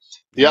cover.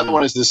 The other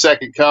one is the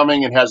second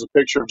coming and has a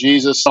picture of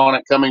Jesus on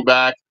it coming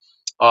back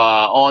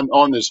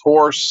on this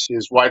horse,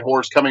 his white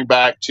horse coming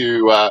back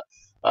to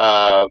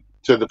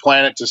the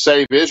planet to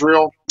save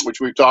Israel, which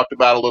we've talked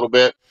about a little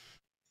bit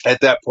at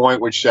that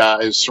point, which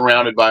is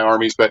surrounded by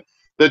armies. But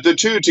the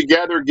two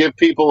together give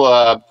people,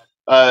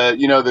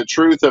 the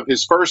truth of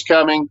his first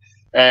coming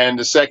and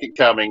the second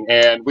coming.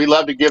 And we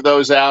love to give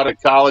those out at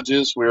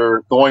colleges.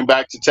 We're going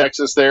back to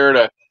Texas there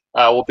to,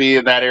 we'll be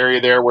in that area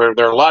there where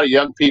there are a lot of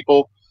young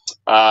people.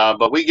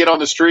 But we get on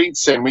the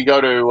streets and we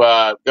go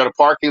to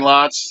parking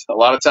lots. A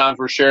lot of times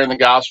we're sharing the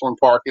gospel in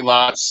parking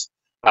lots.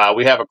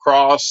 We have a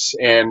cross,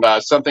 and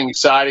something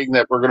exciting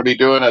that we're going to be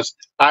doing is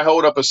I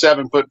hold up a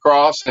 7-foot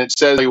cross and it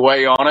says a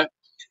way on it.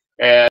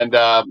 And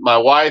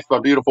my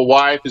beautiful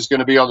wife, is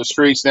going to be on the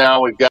streets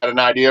now. We've got an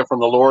idea from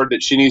the Lord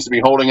that she needs to be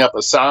holding up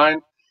a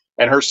sign,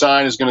 and her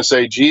sign is going to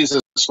say,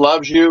 Jesus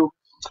loves you,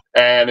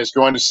 and it's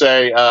going to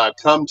say,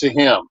 come to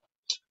him.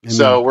 Amen.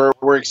 So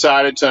we're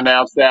excited to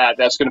announce that.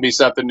 That's going to be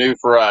something new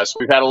for us.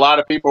 We've had a lot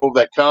of people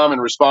that come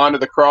and respond to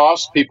the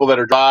cross, people that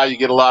are dry. You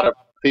get a lot of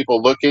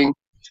people looking.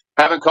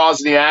 Haven't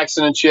caused any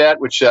accidents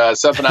yet, which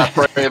is something I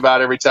pray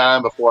about every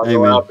time before I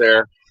go out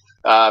there.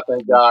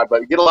 Thank God.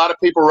 But you get a lot of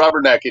people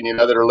rubbernecking,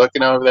 that are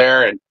looking over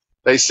there, and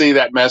they see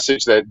that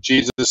message that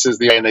Jesus is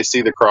the way, and they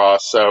see the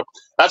cross. So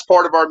that's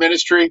part of our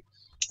ministry.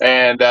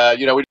 And,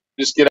 we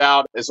just get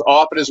out as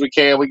often as we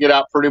can. We get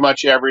out pretty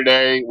much every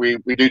day. We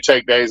do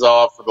take days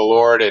off for the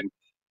Lord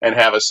and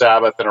have a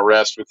Sabbath and a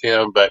rest with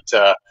him. But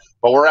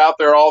we're out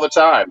there all the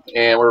time,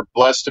 and we're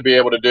blessed to be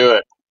able to do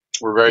it.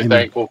 We're very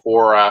thankful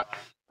for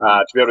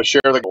to be able to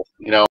share the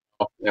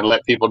gospel, and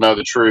let people know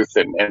the truth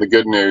and the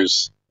good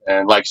news.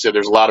 And like I said,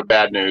 there's a lot of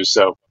bad news.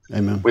 So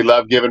we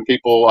love giving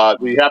people,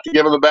 we have to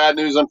give them the bad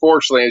news,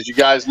 unfortunately, as you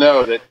guys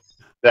know,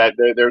 that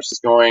there's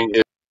going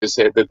is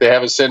that they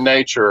have a sin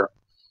nature.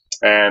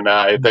 And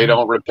if they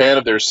don't repent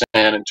of their sin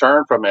and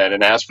turn from it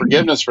and ask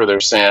forgiveness for their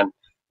sin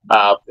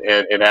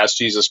and ask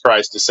Jesus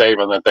Christ to save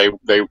them, that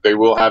they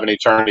will have an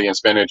eternity and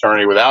spend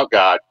eternity without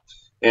God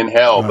in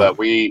hell. But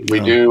we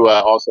do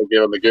also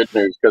give them the good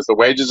news, because the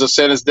wages of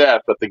sin is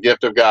death, but the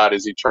gift of God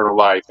is eternal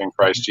life in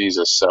Christ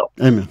Jesus. So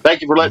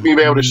thank you for letting me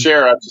be able to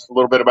share just a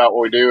little bit about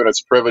what we do, and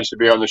it's a privilege to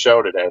be on the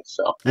show today.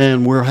 So,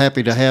 and we're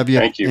happy to have you.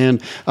 Thank you.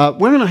 And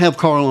we're going to have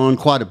Carl on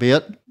quite a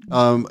bit.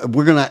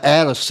 We're going to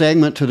add a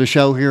segment to the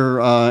show here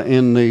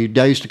in the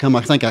days to come.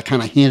 I think I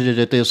kind of hinted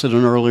at this at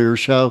an earlier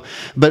show.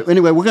 But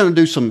anyway, we're going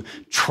to do some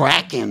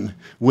tracking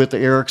with the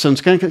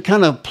Ericksons,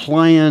 kind of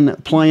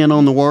playing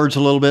on the words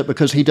a little bit,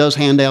 because he does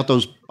hand out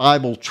those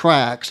Bible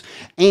tracks,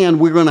 and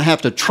we're going to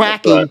have to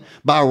track him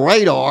by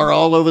radar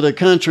all over the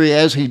country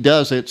as he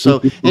does it.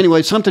 So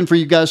anyway, something for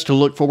you guys to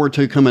look forward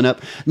to coming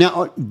up.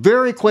 Now,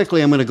 very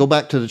quickly, I'm going to go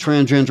back to the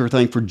transgender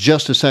thing for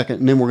just a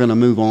second, and then we're going to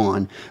move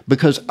on,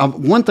 because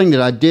one thing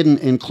that I didn't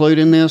include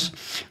in this,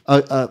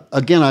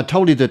 again, I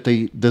told you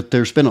that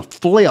there's been a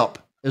flip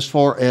as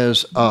far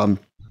as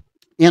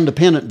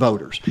independent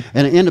voters.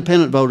 And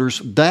independent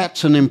voters,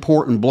 that's an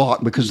important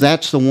block, because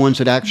that's the ones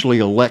that actually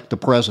elect the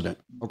president.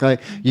 Okay,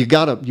 you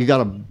got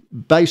a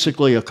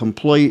basically a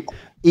complete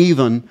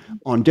even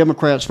on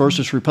Democrats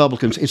versus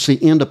Republicans. It's the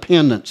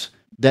independents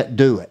that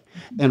do it,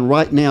 and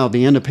right now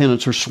the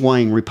independents are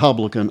swaying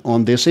Republican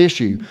on this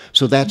issue.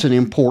 So that's an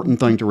important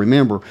thing to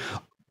remember.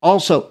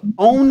 Also,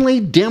 only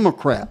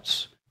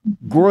Democrats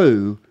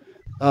grew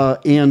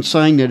in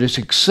saying that it's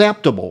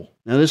acceptable.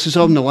 Now, this is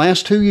over the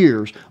last 2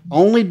 years.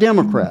 Only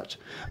Democrats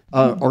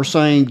are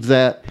saying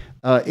that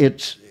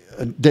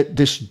that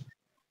this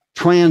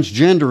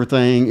transgender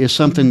thing is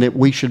something that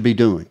we should be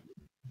doing.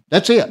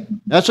 That's it.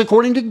 That's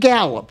according to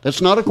Gallup.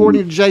 That's not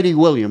according to J.D.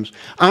 Williams.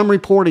 I'm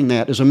reporting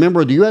that as a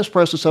member of the U.S.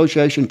 Press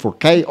Association for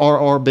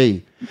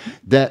KRRB,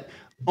 that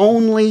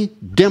only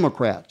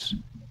Democrats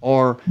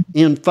are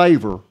in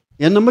favor,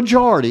 in the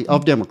majority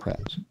of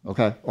Democrats,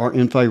 okay, are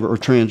in favor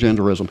of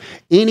transgenderism.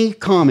 Any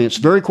comments,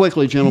 very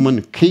quickly,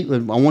 gentlemen, I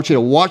want you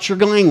to watch your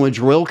language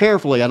real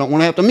carefully. I don't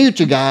want to have to mute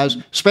you guys,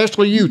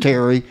 especially you,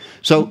 Terry.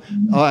 So,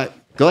 all right,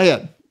 go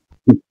ahead.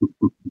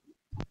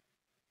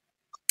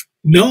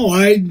 No,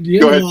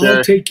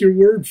 I'll take your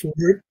word for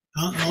it.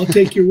 I'll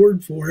take your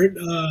word for it.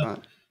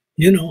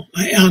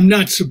 I'm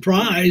not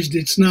surprised.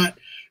 This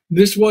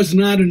was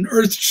not an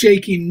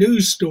earth-shaking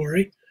news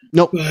story.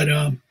 Nope. But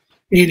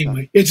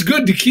anyway, it's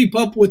good to keep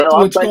up with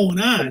what's going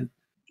on.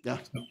 Yeah.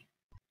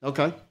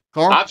 Okay.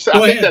 Carl? I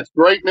think that's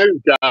great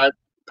news, guys.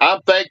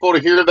 I'm thankful to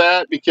hear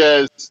that,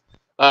 because,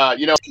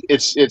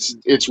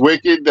 it's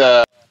wicked.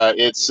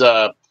 It's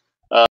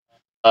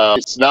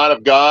not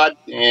of God,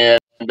 and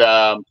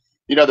the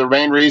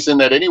main reason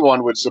that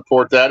anyone would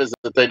support that is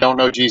that they don't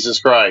know Jesus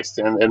Christ,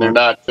 and they're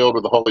not filled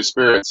with the Holy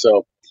Spirit.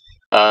 So,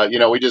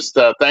 we just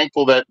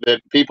thankful that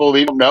people who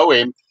even know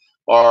Him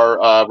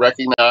are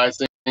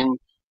recognizing the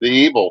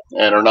evil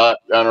and are not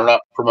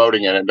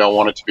promoting it and don't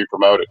want it to be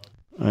promoted.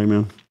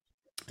 Amen.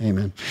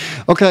 Amen.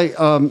 Okay.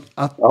 I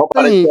hope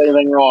I didn't say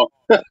anything wrong.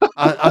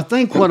 I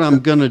think what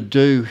I'm going to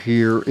do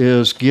here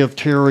is give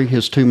Terry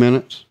his 2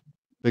 minutes,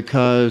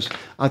 because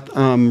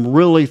I'm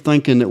really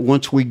thinking that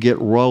once we get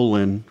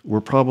rolling,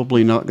 we're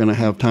probably not going to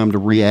have time to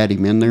re-add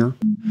him in there.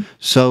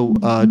 So,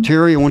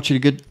 Terry, I want you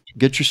to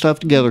get your stuff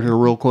together here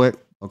real quick,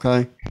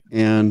 okay?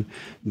 And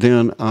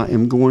then I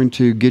am going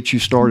to get you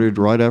started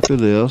right after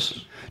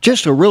this.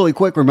 Just a really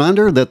quick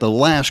reminder that the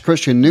Last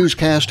Christian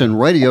Newscast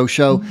and radio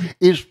show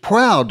is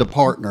proud to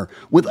partner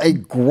with a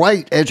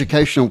great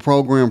educational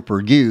program for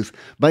youth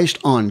based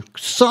on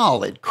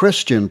solid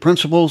Christian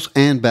principles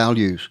and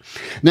values.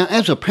 Now,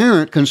 as a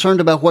parent concerned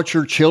about what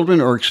your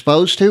children are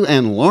exposed to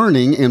and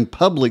learning in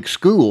public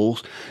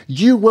schools,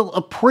 you will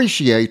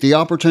appreciate the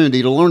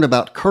opportunity to learn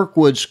about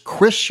Kirkwood's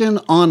Christian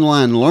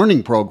online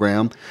learning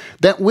program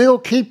that will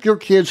keep your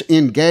kids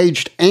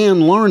engaged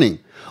and learning,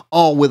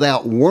 all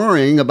without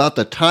worrying about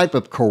the type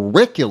of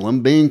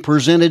curriculum being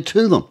presented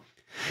to them.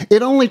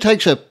 It only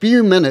takes a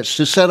few minutes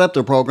to set up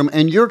the program,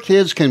 and your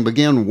kids can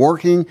begin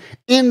working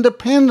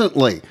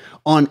independently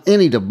on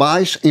any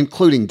device,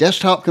 including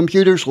desktop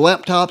computers,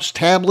 laptops,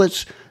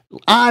 tablets,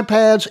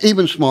 iPads,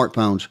 even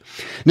smartphones.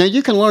 Now,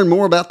 you can learn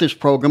more about this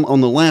program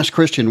on the Last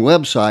Christian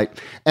website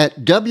at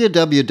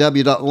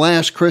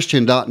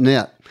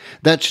www.lastchristian.net.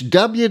 That's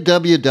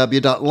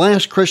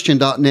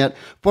www.lastchristian.net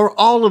for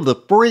all of the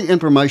free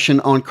information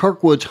on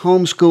Kirkwood's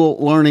homeschool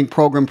learning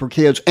program for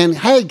kids. And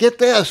hey, get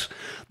this,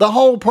 the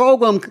whole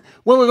program,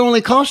 well, it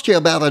only costs you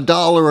about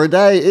 $1 a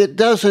day. It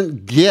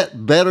doesn't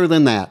get better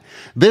than that.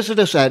 Visit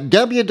us at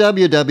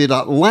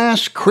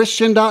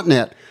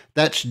www.lastchristian.net.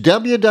 That's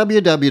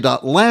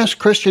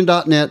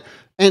www.lastchristian.net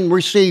and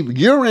receive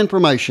your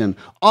information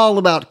all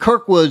about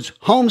Kirkwood's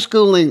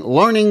homeschooling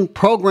learning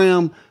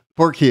program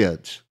for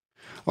kids.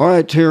 All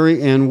right,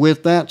 Terry, and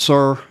with that,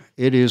 sir,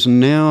 it is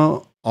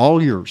now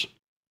all yours.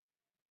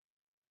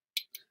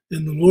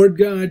 And the Lord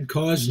God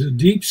caused a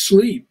deep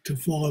sleep to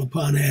fall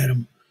upon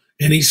Adam,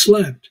 and he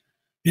slept.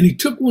 And he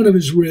took one of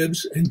his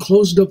ribs and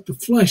closed up the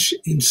flesh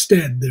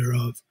instead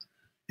thereof.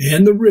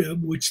 And the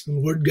rib which the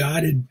Lord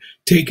God had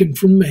taken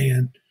from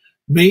man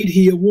made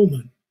he a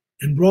woman,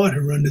 and brought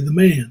her unto the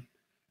man.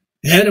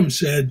 Adam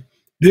said,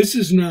 This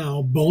is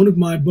now bone of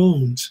my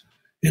bones,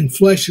 and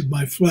flesh of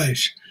my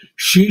flesh.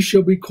 She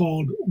shall be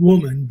called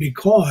woman,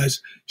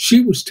 because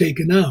she was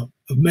taken out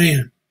of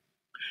man.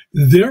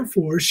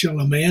 Therefore shall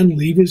a man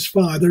leave his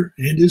father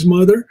and his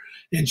mother,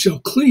 and shall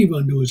cleave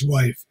unto his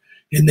wife,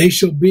 and they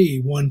shall be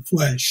one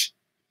flesh.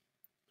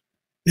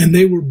 And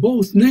they were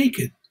both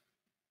naked,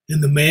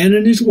 and the man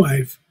and his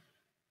wife,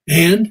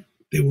 and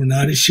they were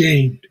not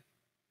ashamed.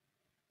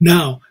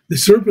 Now the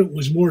serpent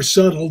was more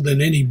subtle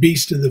than any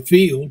beast of the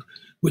field,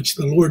 which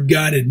the Lord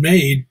God had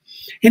made.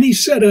 And he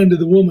said unto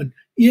the woman,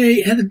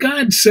 Yea, hath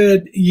God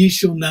said, Ye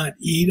shall not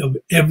eat of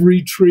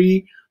every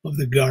tree of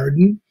the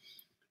garden?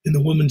 And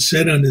the woman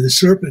said unto the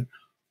serpent,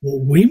 Well,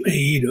 we may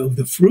eat of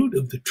the fruit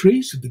of the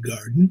trees of the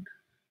garden,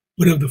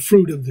 but of the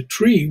fruit of the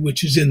tree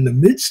which is in the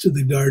midst of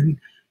the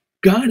garden,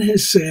 God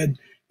has said,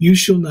 You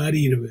shall not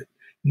eat of it,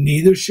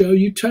 neither shall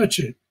you touch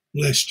it,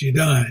 lest you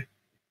die.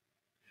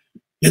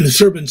 And the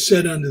serpent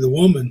said unto the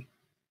woman,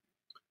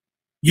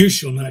 You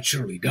shall not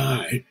surely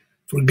die,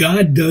 for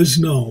God does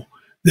know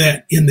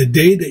that in the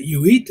day that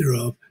you eat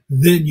thereof,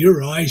 then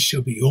your eyes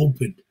shall be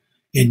opened,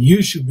 and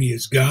you shall be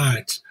as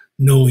gods,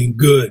 knowing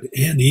good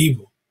and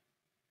evil.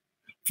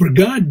 For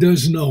God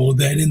does know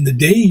that in the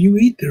day you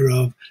eat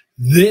thereof,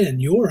 then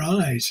your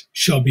eyes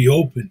shall be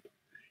opened,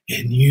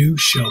 and you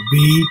shall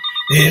be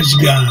as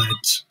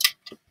gods.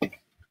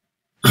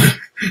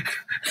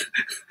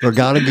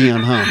 Forgot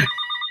again, huh?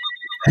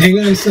 Hang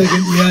on a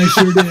second. Yeah, I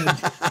sure did.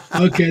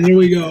 Okay, there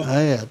we go.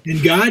 Yeah.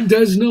 And God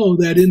does know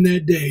that in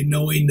that day,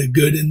 knowing the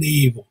good and the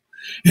evil.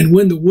 And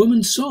when the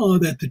woman saw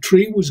that the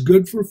tree was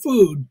good for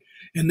food,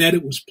 and that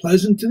it was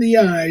pleasant to the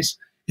eyes,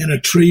 and a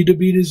tree to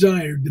be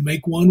desired to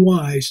make one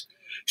wise,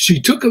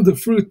 she took of the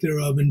fruit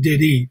thereof and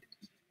did eat,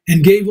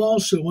 and gave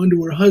also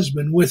unto her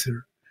husband with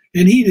her,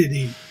 and he did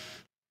eat.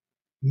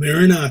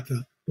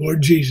 Maranatha,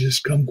 Lord Jesus,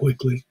 come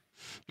quickly.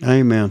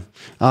 Amen.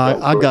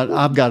 I've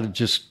got to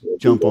just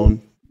jump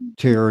on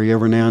Terry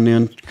every now and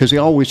then, because he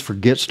always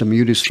forgets to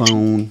mute his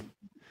phone,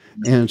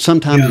 and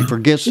sometimes he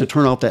forgets to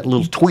turn off that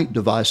little tweet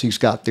device he's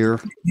got there.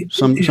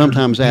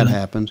 Sometimes that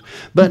happens.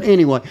 But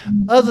anyway,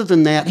 other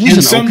than that,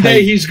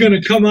 someday he's going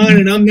to come on,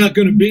 and I'm not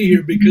going to be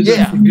here because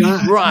I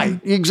forgot. Right,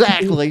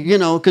 exactly. You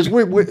know, because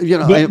we're but you're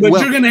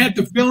going to have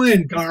to fill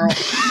in, Carl.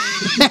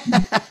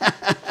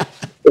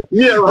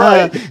 Yeah,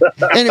 right.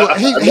 Anyway,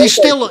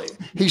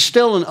 he's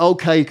still an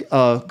okay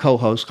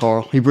co-host,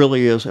 Carl. He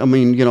really is. I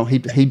mean, you know, he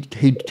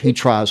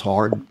tries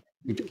hard.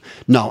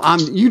 No,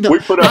 we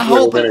put up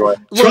with it anyway.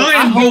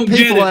 I hope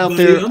people out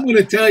there. I'm going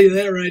to tell you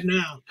that right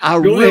now. I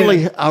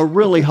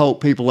really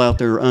hope people out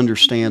there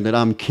understand that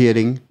I'm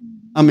kidding.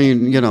 I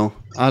mean, you know,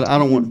 I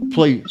don't want.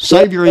 Please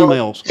save your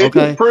emails,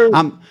 okay?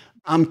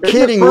 I'm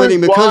kidding with him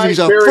because he's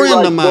a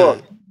friend of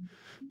mine.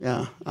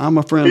 Yeah, I'm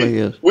a friend of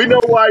his. We know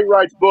why he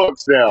writes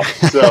books now.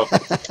 So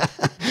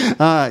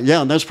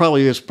Yeah, and that's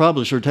probably his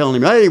publisher telling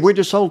him, "Hey, we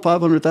just sold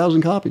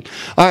 500,000 copies."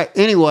 All right.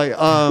 Anyway,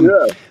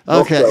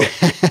 okay.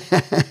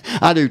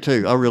 I do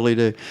too. I really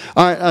do.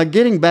 All right.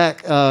 Getting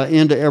back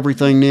into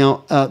everything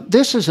now.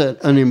 This is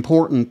an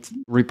important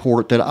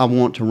report that I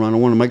want to run. I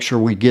want to make sure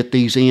we get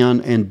these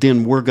in, and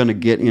then we're going to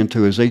get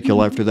into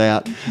Ezekiel after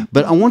that.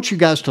 But I want you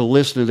guys to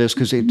listen to this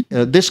because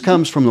this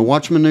comes from the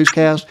Watchman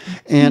Newscast,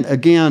 and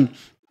again.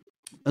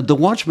 The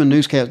Watchman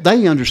Newscast,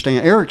 they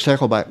understand. Eric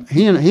Seckelback,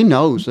 he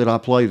knows that I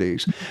play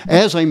these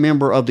as a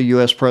member of the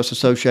U.S. Press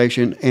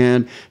Association,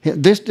 and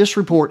this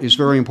report is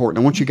very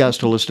important. I want you guys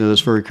to listen to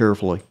this very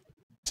carefully.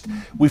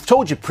 We've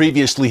told you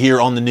previously here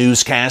on the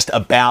newscast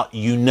about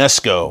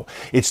UNESCO.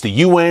 It's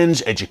the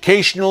UN's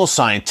Educational,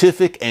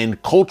 Scientific,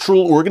 and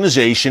Cultural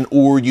Organization,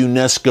 or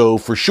UNESCO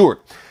for short.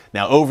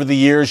 Now, over the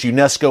years,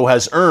 UNESCO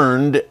has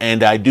earned,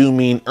 and I do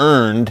mean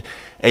earned,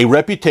 a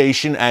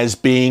reputation as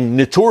being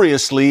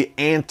notoriously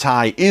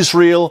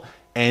anti-Israel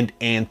and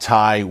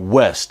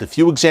anti-West. A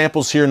few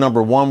examples here.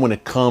 Number one, when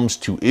it comes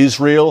to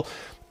Israel,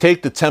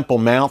 take the Temple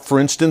Mount, for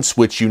instance,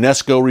 which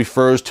UNESCO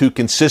refers to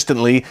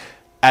consistently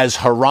as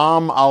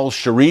Haram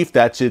al-Sharif.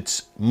 That's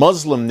its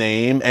Muslim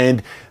name.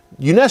 And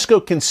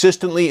UNESCO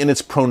consistently in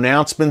its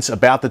pronouncements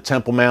about the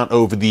Temple Mount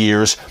over the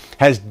years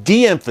has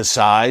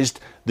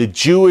de-emphasized the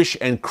Jewish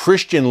and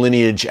Christian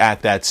lineage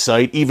at that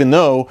site, even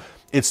though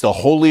it's the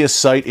holiest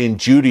site in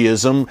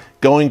Judaism.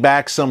 Going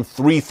back some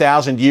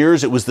 3,000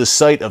 years, it was the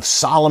site of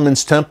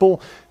Solomon's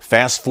temple.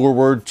 Fast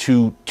forward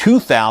to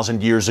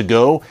 2,000 years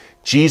ago,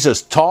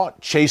 Jesus taught,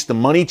 chased the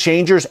money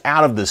changers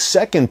out of the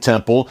second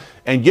temple,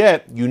 and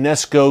yet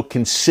UNESCO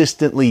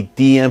consistently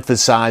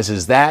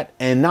de-emphasizes that.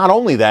 And not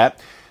only that,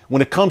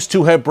 when it comes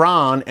to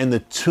Hebron and the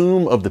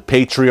tomb of the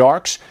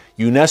patriarchs,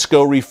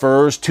 UNESCO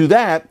refers to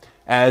that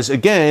as,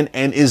 again,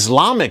 an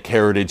Islamic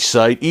heritage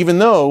site, even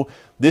though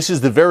this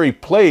is the very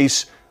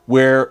place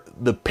where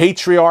the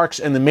patriarchs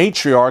and the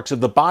matriarchs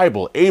of the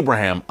Bible,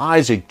 Abraham,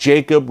 Isaac,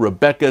 Jacob,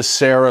 Rebekah,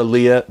 Sarah,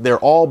 Leah, they're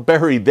all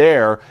buried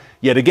there.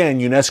 Yet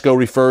again, UNESCO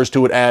refers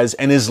to it as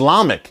an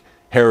Islamic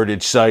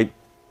heritage site.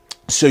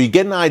 So you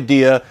get an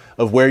idea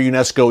of where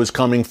UNESCO is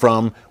coming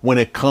from when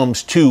it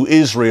comes to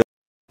Israel.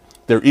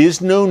 There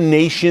is no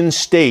nation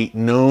state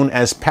known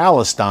as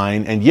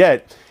Palestine, and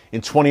yet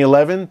in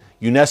 2011,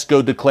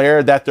 UNESCO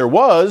declared that there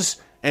was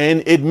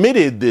and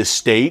admitted this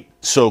state,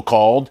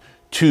 so-called,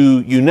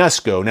 to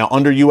UNESCO. Now,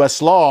 under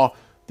U.S. law,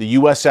 the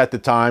U.S. at the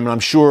time, and I'm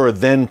sure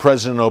then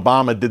President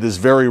Obama did this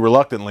very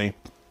reluctantly,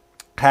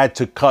 had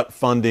to cut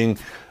funding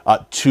to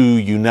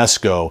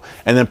UNESCO.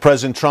 And then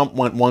President Trump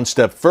went one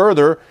step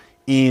further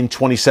in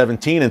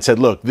 2017 and said,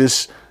 look,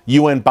 this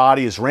UN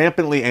body is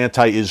rampantly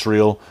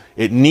anti-Israel.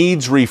 It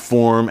needs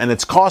reform, and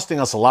it's costing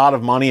us a lot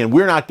of money, and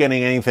we're not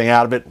getting anything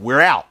out of it.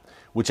 We're out,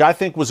 which I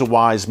think was a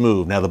wise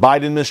move. Now, the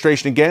Biden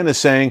administration, again, is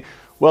saying,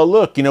 well,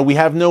 look, we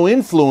have no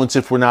influence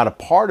if we're not a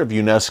part of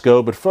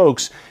UNESCO. But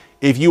folks,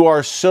 if you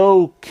are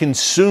so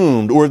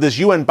consumed, or this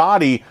UN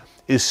body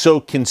is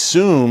so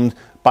consumed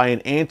by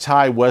an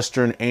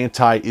anti-Western,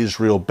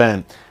 anti-Israel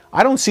bent,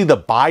 I don't see the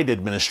Biden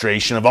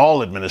administration, of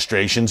all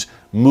administrations,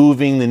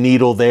 moving the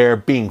needle there,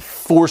 being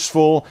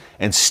forceful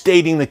and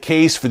stating the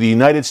case for the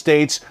United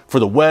States, for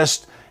the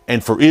West,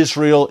 and for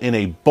Israel in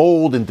a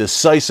bold and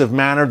decisive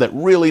manner that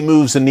really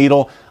moves the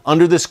needle.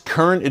 Under this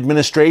current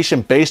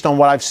administration, based on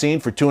what I've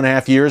seen for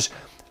 2.5 years,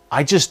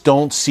 I just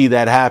don't see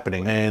that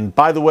happening. And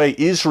by the way,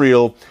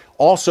 Israel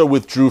also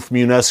withdrew from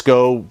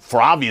UNESCO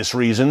for obvious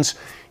reasons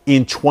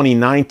in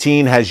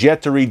 2019, has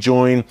yet to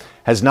rejoin,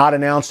 has not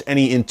announced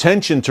any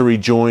intention to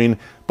rejoin,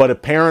 but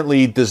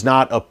apparently does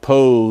not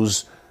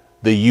oppose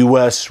the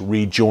U.S.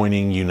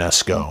 rejoining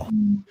UNESCO.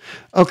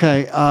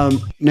 Okay,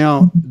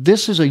 now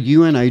this is a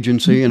UN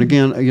agency, and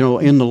again,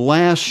 in the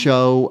last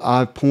show,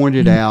 I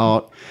pointed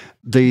out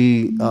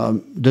the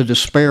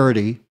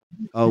disparity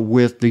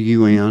with the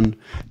UN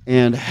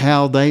and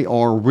how they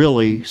are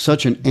really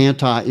such an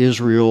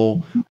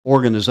anti-Israel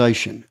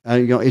organization.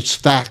 It's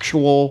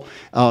factual.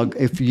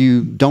 If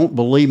you don't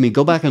believe me,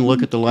 go back and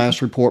look at the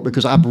last report,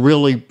 because I've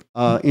really,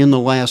 in the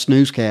last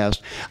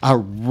newscast, I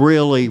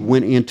really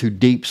went into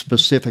deep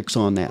specifics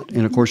on that.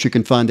 And of course, you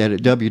can find that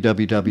at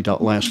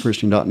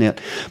www.lastchristian.net.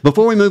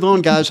 Before we move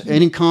on, guys,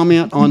 any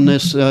comment on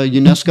this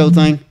UNESCO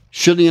thing?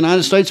 Should the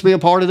United States be a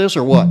part of this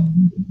or what?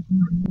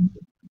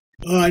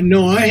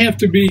 No, I have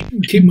to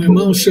keep my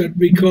mouth shut,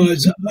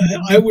 because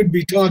I would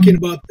be talking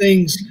about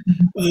things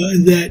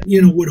that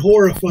would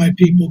horrify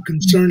people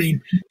concerning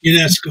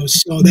UNESCO.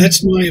 So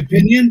that's my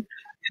opinion,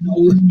 and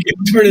I'll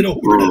turn it over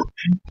to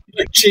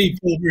my chief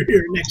over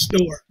here next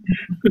door.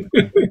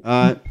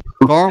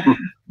 Carl?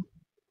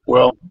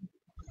 Well,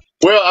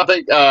 I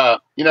think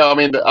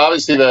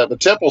obviously the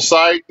temple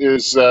site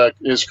is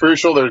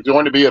crucial. There's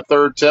going to be a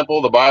third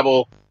temple. The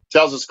Bible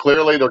tells us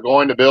clearly they're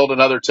going to build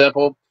another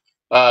temple.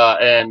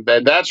 And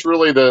that's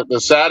really the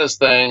saddest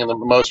thing and the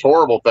most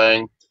horrible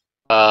thing.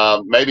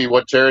 Maybe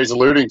what Terry's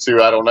alluding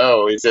to, I don't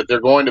know, is that they're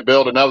going to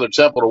build another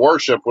temple to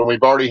worship when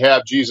we've already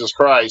have Jesus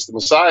Christ. The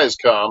Messiah has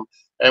come,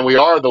 and we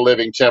are the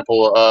living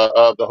temple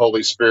of the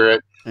Holy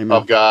Spirit Amen.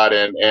 of God,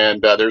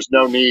 and there's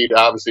no need,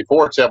 obviously,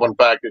 for a temple. In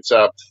fact, it's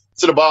an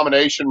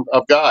abomination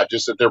of God,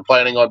 just that they're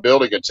planning on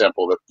building a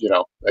temple that,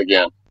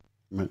 again.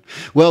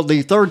 Well,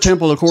 the third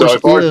temple, of course,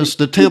 is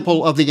the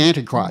temple of the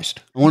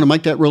Antichrist. I want to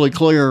make that really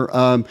clear.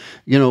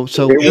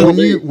 So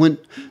when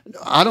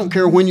I don't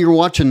care when you're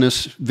watching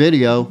this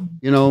video,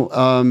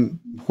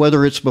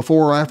 whether it's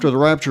before or after the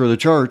rapture of the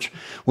church,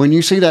 when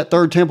you see that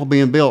third temple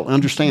being built,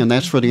 understand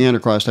that's for the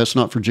Antichrist. That's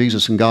not for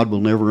Jesus, and God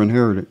will never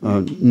inherit it.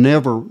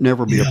 Never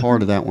be a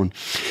part of that one.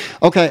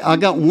 Okay, I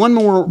got one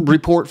more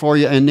report for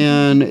you, and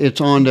then it's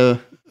on to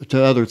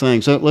other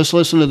things. So let's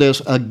listen to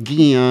this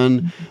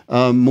again,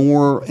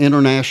 more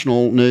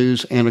international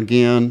news, and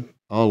again,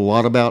 a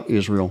lot about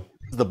Israel.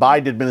 The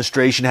Biden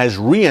administration has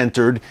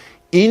re-entered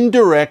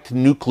indirect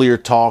nuclear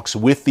talks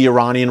with the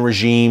Iranian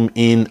regime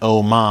in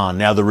Oman.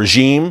 Now, the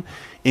regime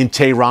in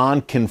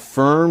Tehran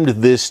confirmed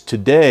this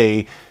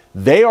today.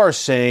 They are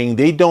saying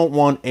they don't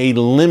want a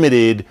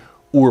limited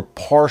or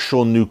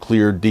partial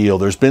nuclear deal.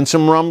 There's been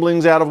some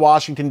rumblings out of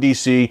Washington,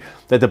 D.C.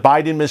 that the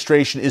Biden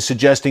administration is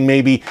suggesting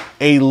maybe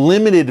a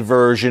limited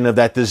version of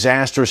that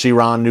disastrous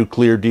Iran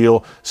nuclear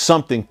deal,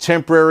 something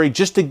temporary,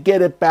 just to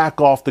get it back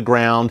off the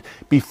ground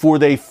before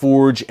they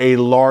forge a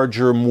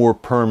larger, more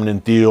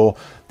permanent deal.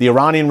 The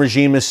Iranian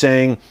regime is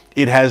saying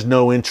it has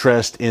no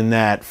interest in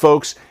that.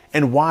 Folks,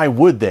 and why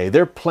would they?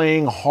 They're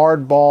playing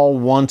hardball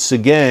once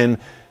again.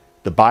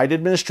 The Biden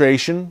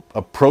administration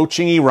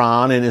approaching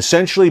Iran and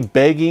essentially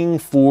begging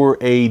for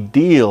a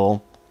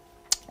deal,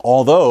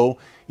 although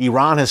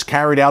Iran has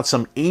carried out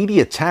some 80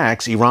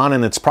 attacks, Iran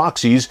and its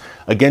proxies,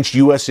 against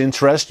U.S.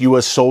 interests,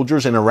 U.S.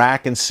 soldiers in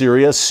Iraq and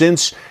Syria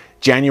since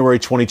January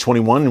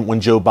 2021 when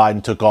Joe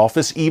Biden took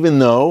office, even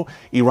though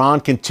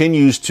Iran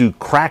continues to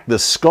crack the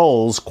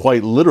skulls,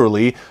 quite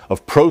literally,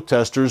 of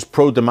protesters,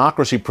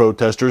 pro-democracy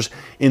protesters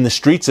in the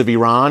streets of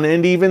Iran,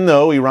 and even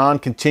though Iran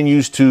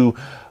continues to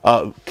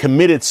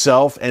commit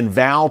itself and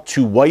vow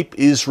to wipe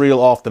Israel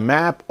off the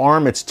map,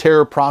 arm its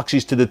terror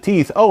proxies to the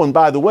teeth. Oh, and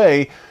by the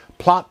way,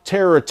 plot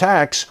terror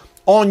attacks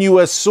on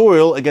U.S.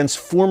 soil against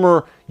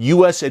former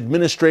U.S.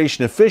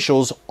 administration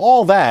officials,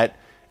 all that.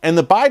 And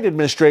the Biden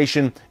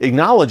administration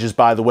acknowledges,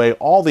 by the way,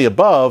 all the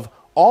above,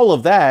 all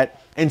of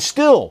that, and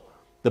still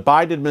the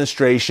Biden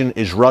administration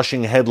is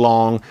rushing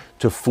headlong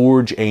to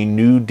forge a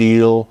new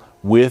deal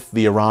with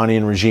the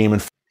Iranian regime.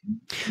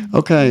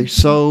 Okay,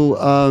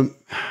 so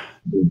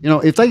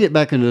if they get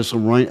back into this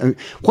arrangement,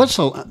 what's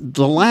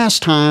the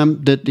last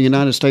time that the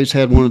United States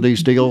had one of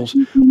these deals?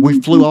 We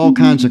flew all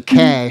kinds of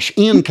cash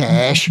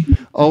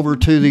over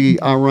to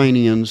the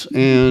Iranians,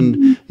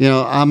 and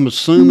I'm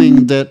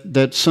assuming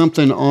that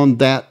something on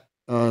that,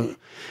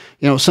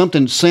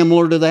 something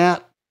similar to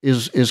that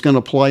is going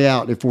to play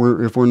out if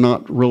we're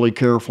not really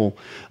careful.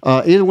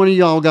 Either one of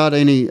y'all got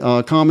any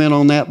comment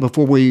on that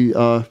before we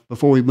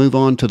move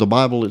on to the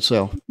Bible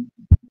itself?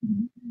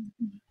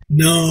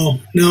 No,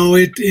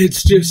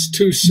 it's just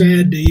too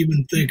sad to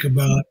even think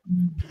about.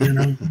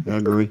 I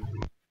agree.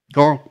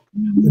 Carl?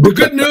 The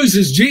good news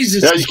is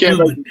Jesus is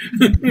coming.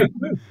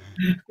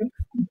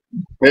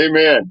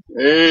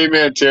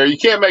 Amen, Terry. You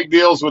can't make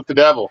deals with the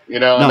devil,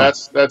 and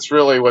that's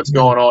really what's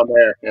going on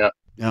there.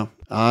 Yeah,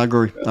 I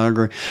agree.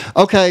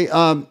 Okay,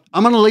 I'm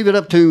going to leave it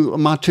up to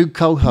my two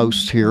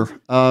co-hosts here.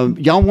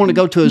 Y'all want to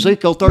go to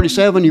Ezekiel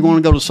 37? You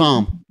want to go to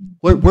Psalm?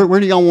 Where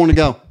do y'all want to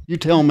go? You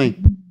tell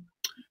me.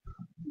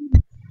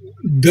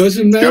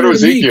 Doesn't matter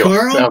to me,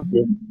 Carl.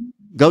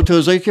 Go to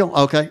Ezekiel.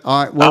 Okay,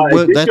 all right.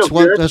 Well,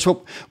 that's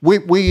what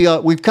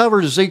we've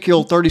covered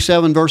Ezekiel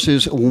 37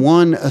 verses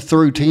 1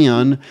 through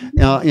 10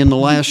 in the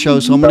last show.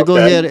 So I'm going to go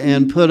ahead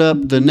and put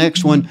up the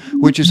next one,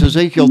 which is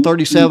Ezekiel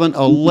 37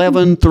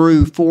 11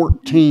 through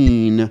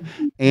 14.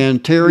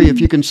 And Terry, if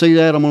you can see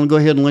that, I'm going to go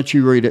ahead and let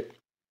you read it.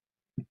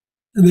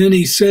 And then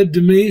he said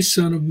to me,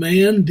 Son of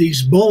man,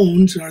 these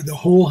bones are the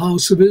whole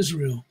house of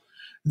Israel.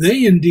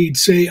 They indeed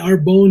say, our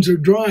bones are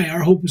dry,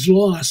 our hope is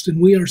lost, and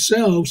we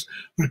ourselves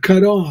are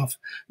cut off.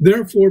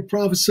 Therefore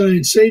prophesy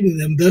and say to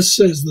them, Thus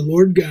says the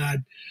Lord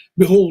God,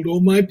 Behold, O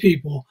my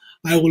people,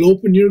 I will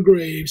open your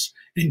graves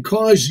and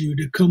cause you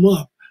to come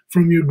up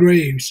from your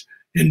graves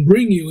and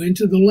bring you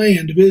into the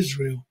land of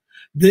Israel.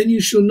 Then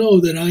you shall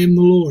know that I am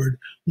the Lord,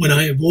 when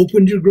I have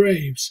opened your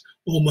graves,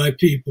 O my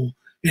people,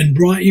 and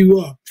brought you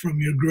up from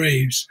your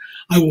graves.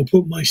 I will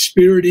put my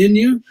spirit in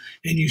you,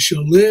 and you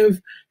shall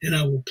live, and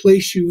I will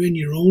place you in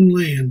your own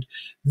land.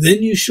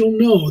 Then you shall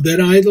know that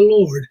I, the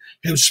Lord,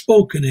 have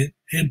spoken it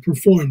and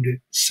performed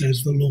it,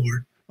 says the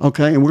Lord.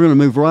 Okay, and we're going to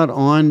move right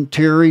on,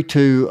 Terry,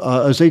 to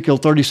Ezekiel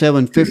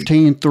 37,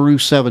 15 through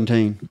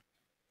 17.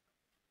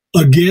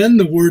 Again,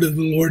 the word of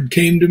the Lord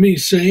came to me,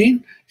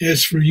 saying,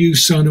 As for you,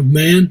 son of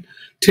man,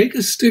 take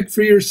a stick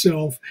for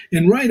yourself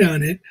and write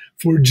on it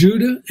for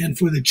Judah and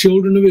for the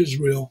children of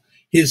Israel,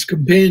 his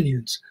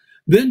companions.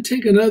 Then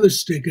take another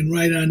stick and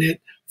write on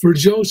it for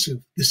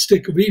Joseph, the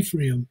stick of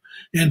Ephraim,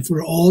 and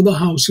for all the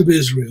house of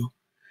Israel,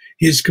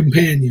 his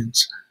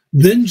companions.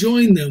 Then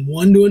join them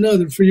one to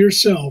another for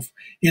yourself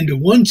into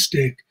one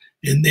stick,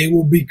 and they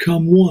will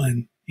become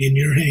one in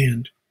your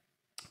hand.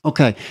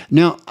 Okay.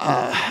 Now,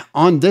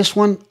 on this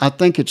one, I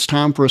think it's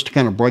time for us to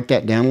kind of break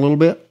that down a little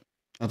bit.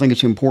 I think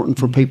it's important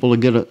for people to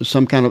get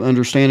some kind of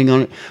understanding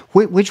on it.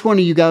 Which one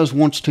of you guys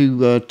wants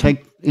to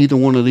take either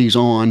one of these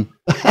on?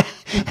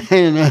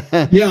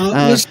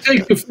 Let's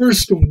take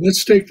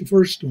the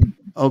first one.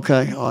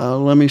 Okay.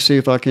 Let me see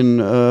if I can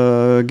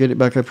get it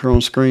back up here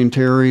on screen,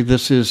 Terry.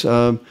 This is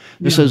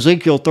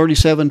Ezekiel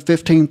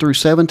 37:15 through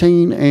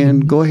 17,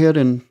 and go ahead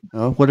and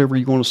whatever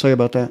you want to say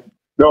about that.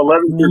 No,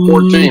 11 through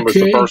 14 was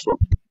the first one.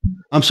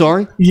 I'm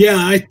sorry? Yeah,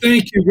 I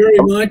thank you very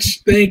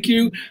much. Thank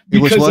you.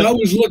 Because I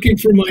was looking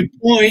for my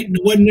point and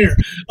it wasn't there.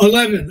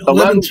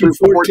 11 through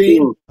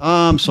 14.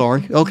 I'm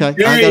sorry. Okay.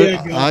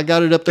 I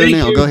got it up there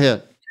now. You. Go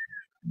ahead.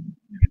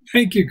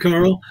 Thank you,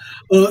 Carl.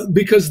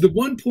 Because the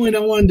one point I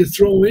wanted to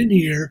throw in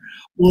here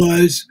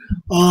was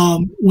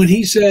when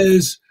he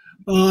says,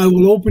 I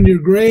will open your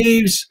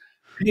graves.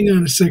 Hang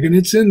on a second.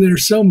 It's in there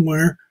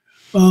somewhere.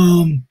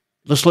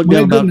 Let's look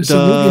down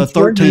about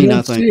 13,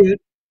 I think.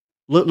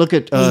 Look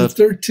at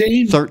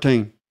 13.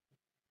 13.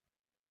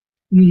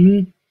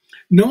 Mm-hmm.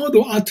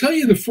 No, I'll tell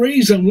you the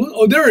phrase.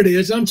 There it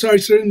is. I'm sorry,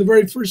 sir, in the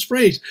very first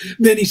phrase.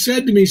 Then he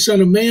said to me,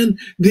 son of man,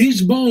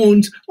 these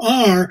bones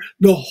are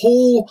the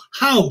whole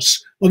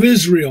house of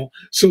Israel.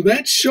 So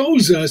that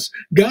shows us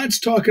God's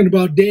talking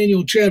about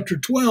Daniel chapter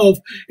 12,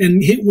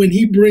 and when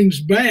he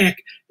brings back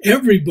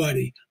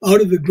everybody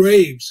out of the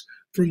graves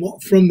from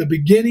the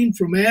beginning,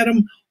 from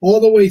Adam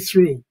all the way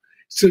through.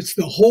 So it's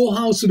the whole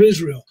house of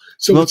Israel.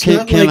 So it's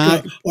not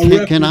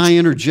can I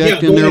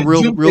interject in there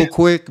real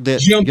quick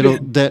that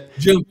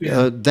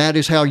that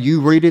is how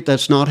you read it.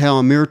 That's not how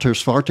Amir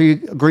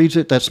Tesfarti reads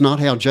it. That's not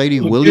how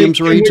J.D.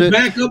 Williams reads it.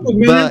 Back up a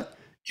minute?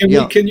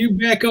 Can you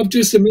back up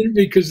just a minute?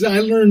 Because I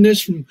learned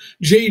this from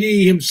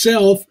J.D.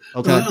 himself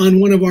on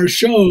one of our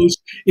shows.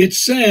 It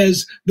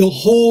says the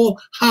whole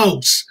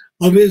house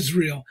of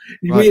Israel.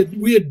 Right.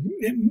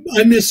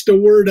 I missed a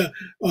word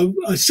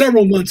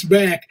several months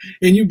back,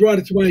 and you brought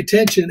it to my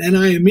attention, and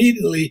I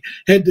immediately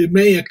had to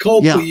mea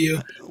culpa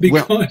you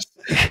because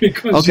you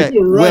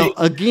were right.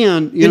 Well,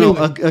 again,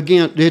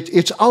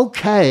 it's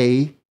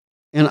okay,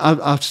 and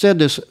I've said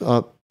this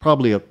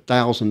probably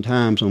 1,000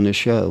 times on this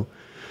show,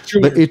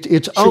 but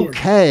it's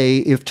okay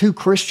if two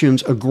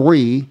Christians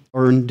agree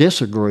or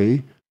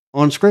disagree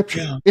on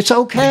Scripture. Yeah. It's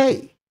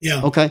okay.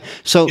 Yeah. Okay.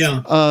 So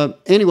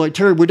anyway,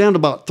 Terry, we're down to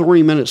about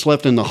 3 minutes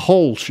left in the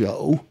whole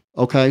show.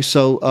 Okay.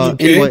 So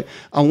anyway,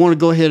 I want to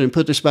go ahead and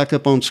put this back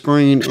up on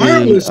screen.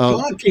 Carl was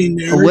talking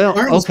there.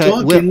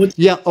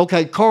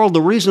 Okay, Carl.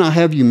 The reason I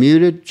have you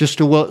muted, just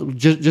to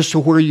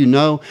where you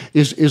know,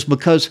 is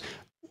because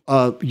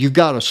you've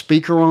got a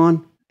speaker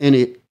on, and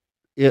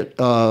it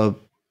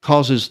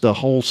causes the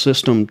whole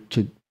system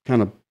to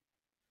kind of,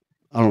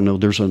 I don't know.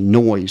 There's a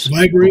noise.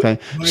 Vibrate. Okay.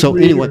 So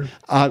anyway,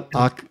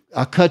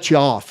 I cut you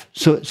off.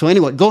 So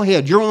anyway, go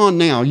ahead. You're on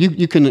now.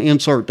 You can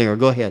insert there.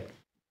 Go ahead.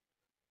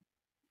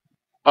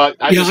 I'm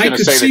just going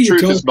to say the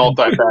truth is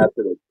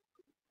multifaceted.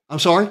 I'm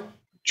sorry?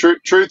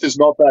 Truth is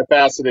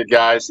multifaceted,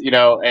 guys,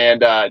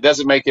 and it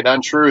doesn't make it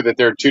untrue that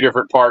there are two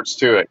different parts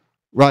to it.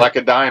 Right. Like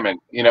a diamond,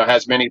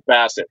 has many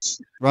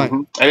facets. Right.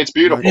 Mm-hmm. And it's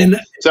beautiful. Right.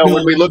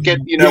 When we look at,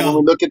 when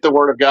we look at the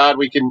Word of God,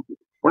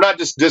 we're not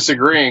just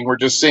disagreeing, we're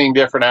just seeing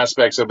different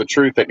aspects of the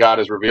truth that God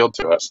has revealed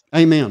to us.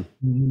 Amen.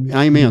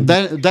 Amen.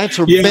 That's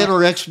a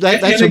better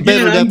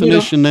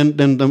definition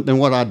than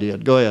what I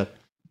did. Go ahead.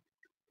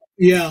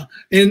 Yeah.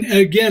 And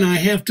again, I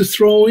have to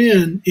throw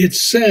in, it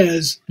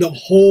says the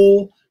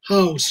whole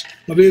house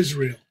of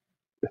Israel.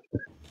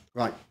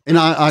 Right. And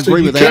I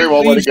agree with that. Very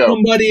well, let it go.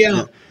 Somebody out.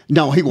 Yeah.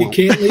 No, he won't.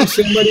 You can't leave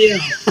somebody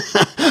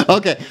out.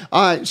 Okay.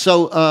 All right.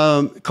 So,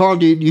 Carl,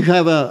 do you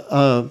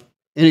have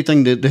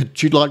anything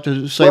that you'd like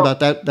to say about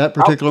that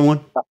particular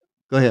one?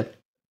 Go ahead.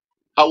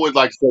 I would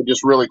like to say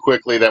just really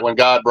quickly that when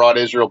God brought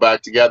Israel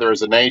back together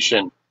as a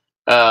nation,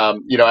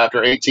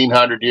 after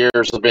 1,800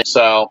 years of being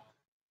exile,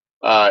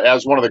 that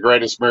was one of the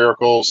greatest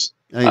miracles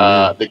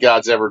that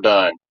God's ever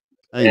done.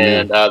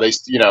 Amen. And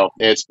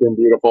it's been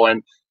beautiful. And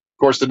of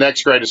course, the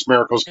next greatest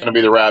miracle is going to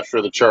be the rapture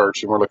of the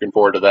church, and we're looking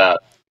forward to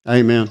that.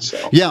 Amen.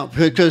 So. Yeah,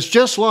 because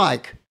just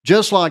like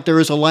there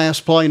is a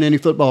last play in any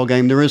football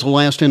game, there is a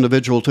last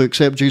individual to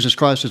accept Jesus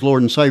Christ as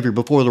Lord and Savior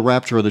before the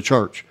rapture of the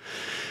church.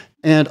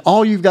 And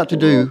all you've got to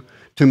do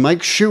to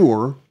make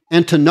sure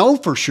and to know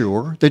for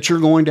sure that you're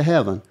going to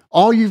heaven,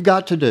 all you've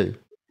got to do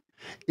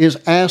is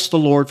ask the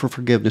Lord for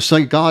forgiveness.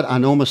 Say, God, I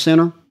know I'm a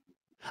sinner.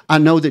 I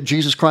know that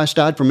Jesus Christ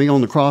died for me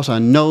on the cross. I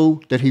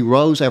know that he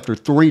rose after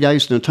 3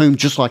 days in the tomb,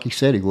 just like he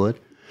said he would.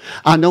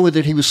 I know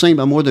that he was seen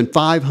by more than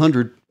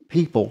 500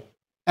 people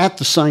at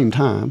the same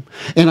time.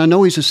 And I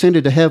know he's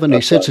ascended to heaven.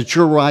 He sits at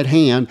your right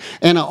hand.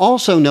 And I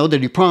also know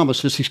that he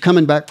promises he's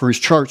coming back for his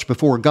church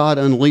before God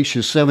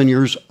unleashes 7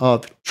 years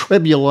of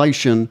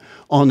tribulation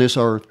on this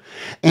earth.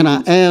 And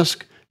I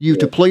ask you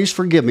to please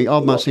forgive me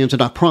of my sins,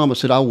 and I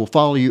promise that I will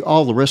follow you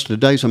all the rest of the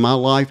days of my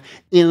life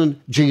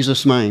in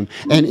Jesus' name.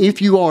 And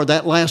if you are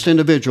that last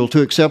individual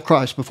to accept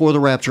Christ before the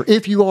rapture,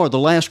 if you are the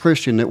last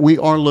Christian that we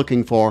are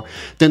looking for,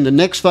 then the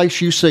next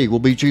face you see will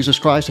be Jesus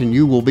Christ, and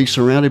you will be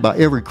surrounded by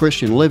every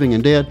Christian living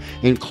and dead,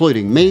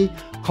 including me,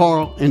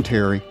 Carl, and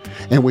Terry.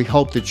 And we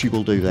hope that you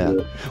will do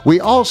that. We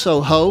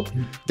also hope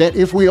that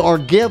if we are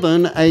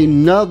given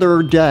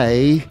another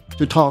day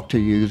to talk to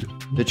you,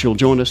 that you'll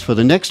join us for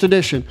the next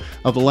edition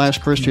of the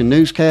Last Christian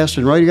Newscast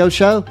and Radio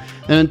Show.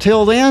 And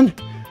until then,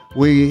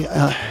 we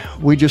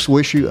just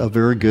wish you a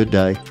very good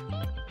day.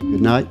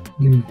 Good night,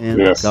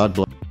 and God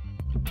bless.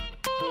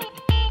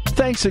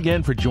 Thanks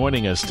again for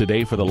joining us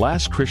today for the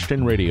Last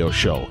Christian Radio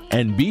Show.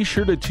 And be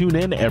sure to tune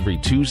in every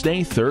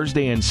Tuesday,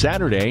 Thursday, and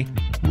Saturday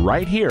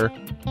right here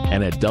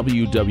and at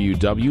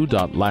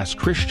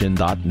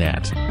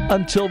www.lastchristian.net.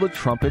 Until the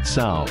trumpet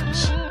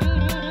sounds.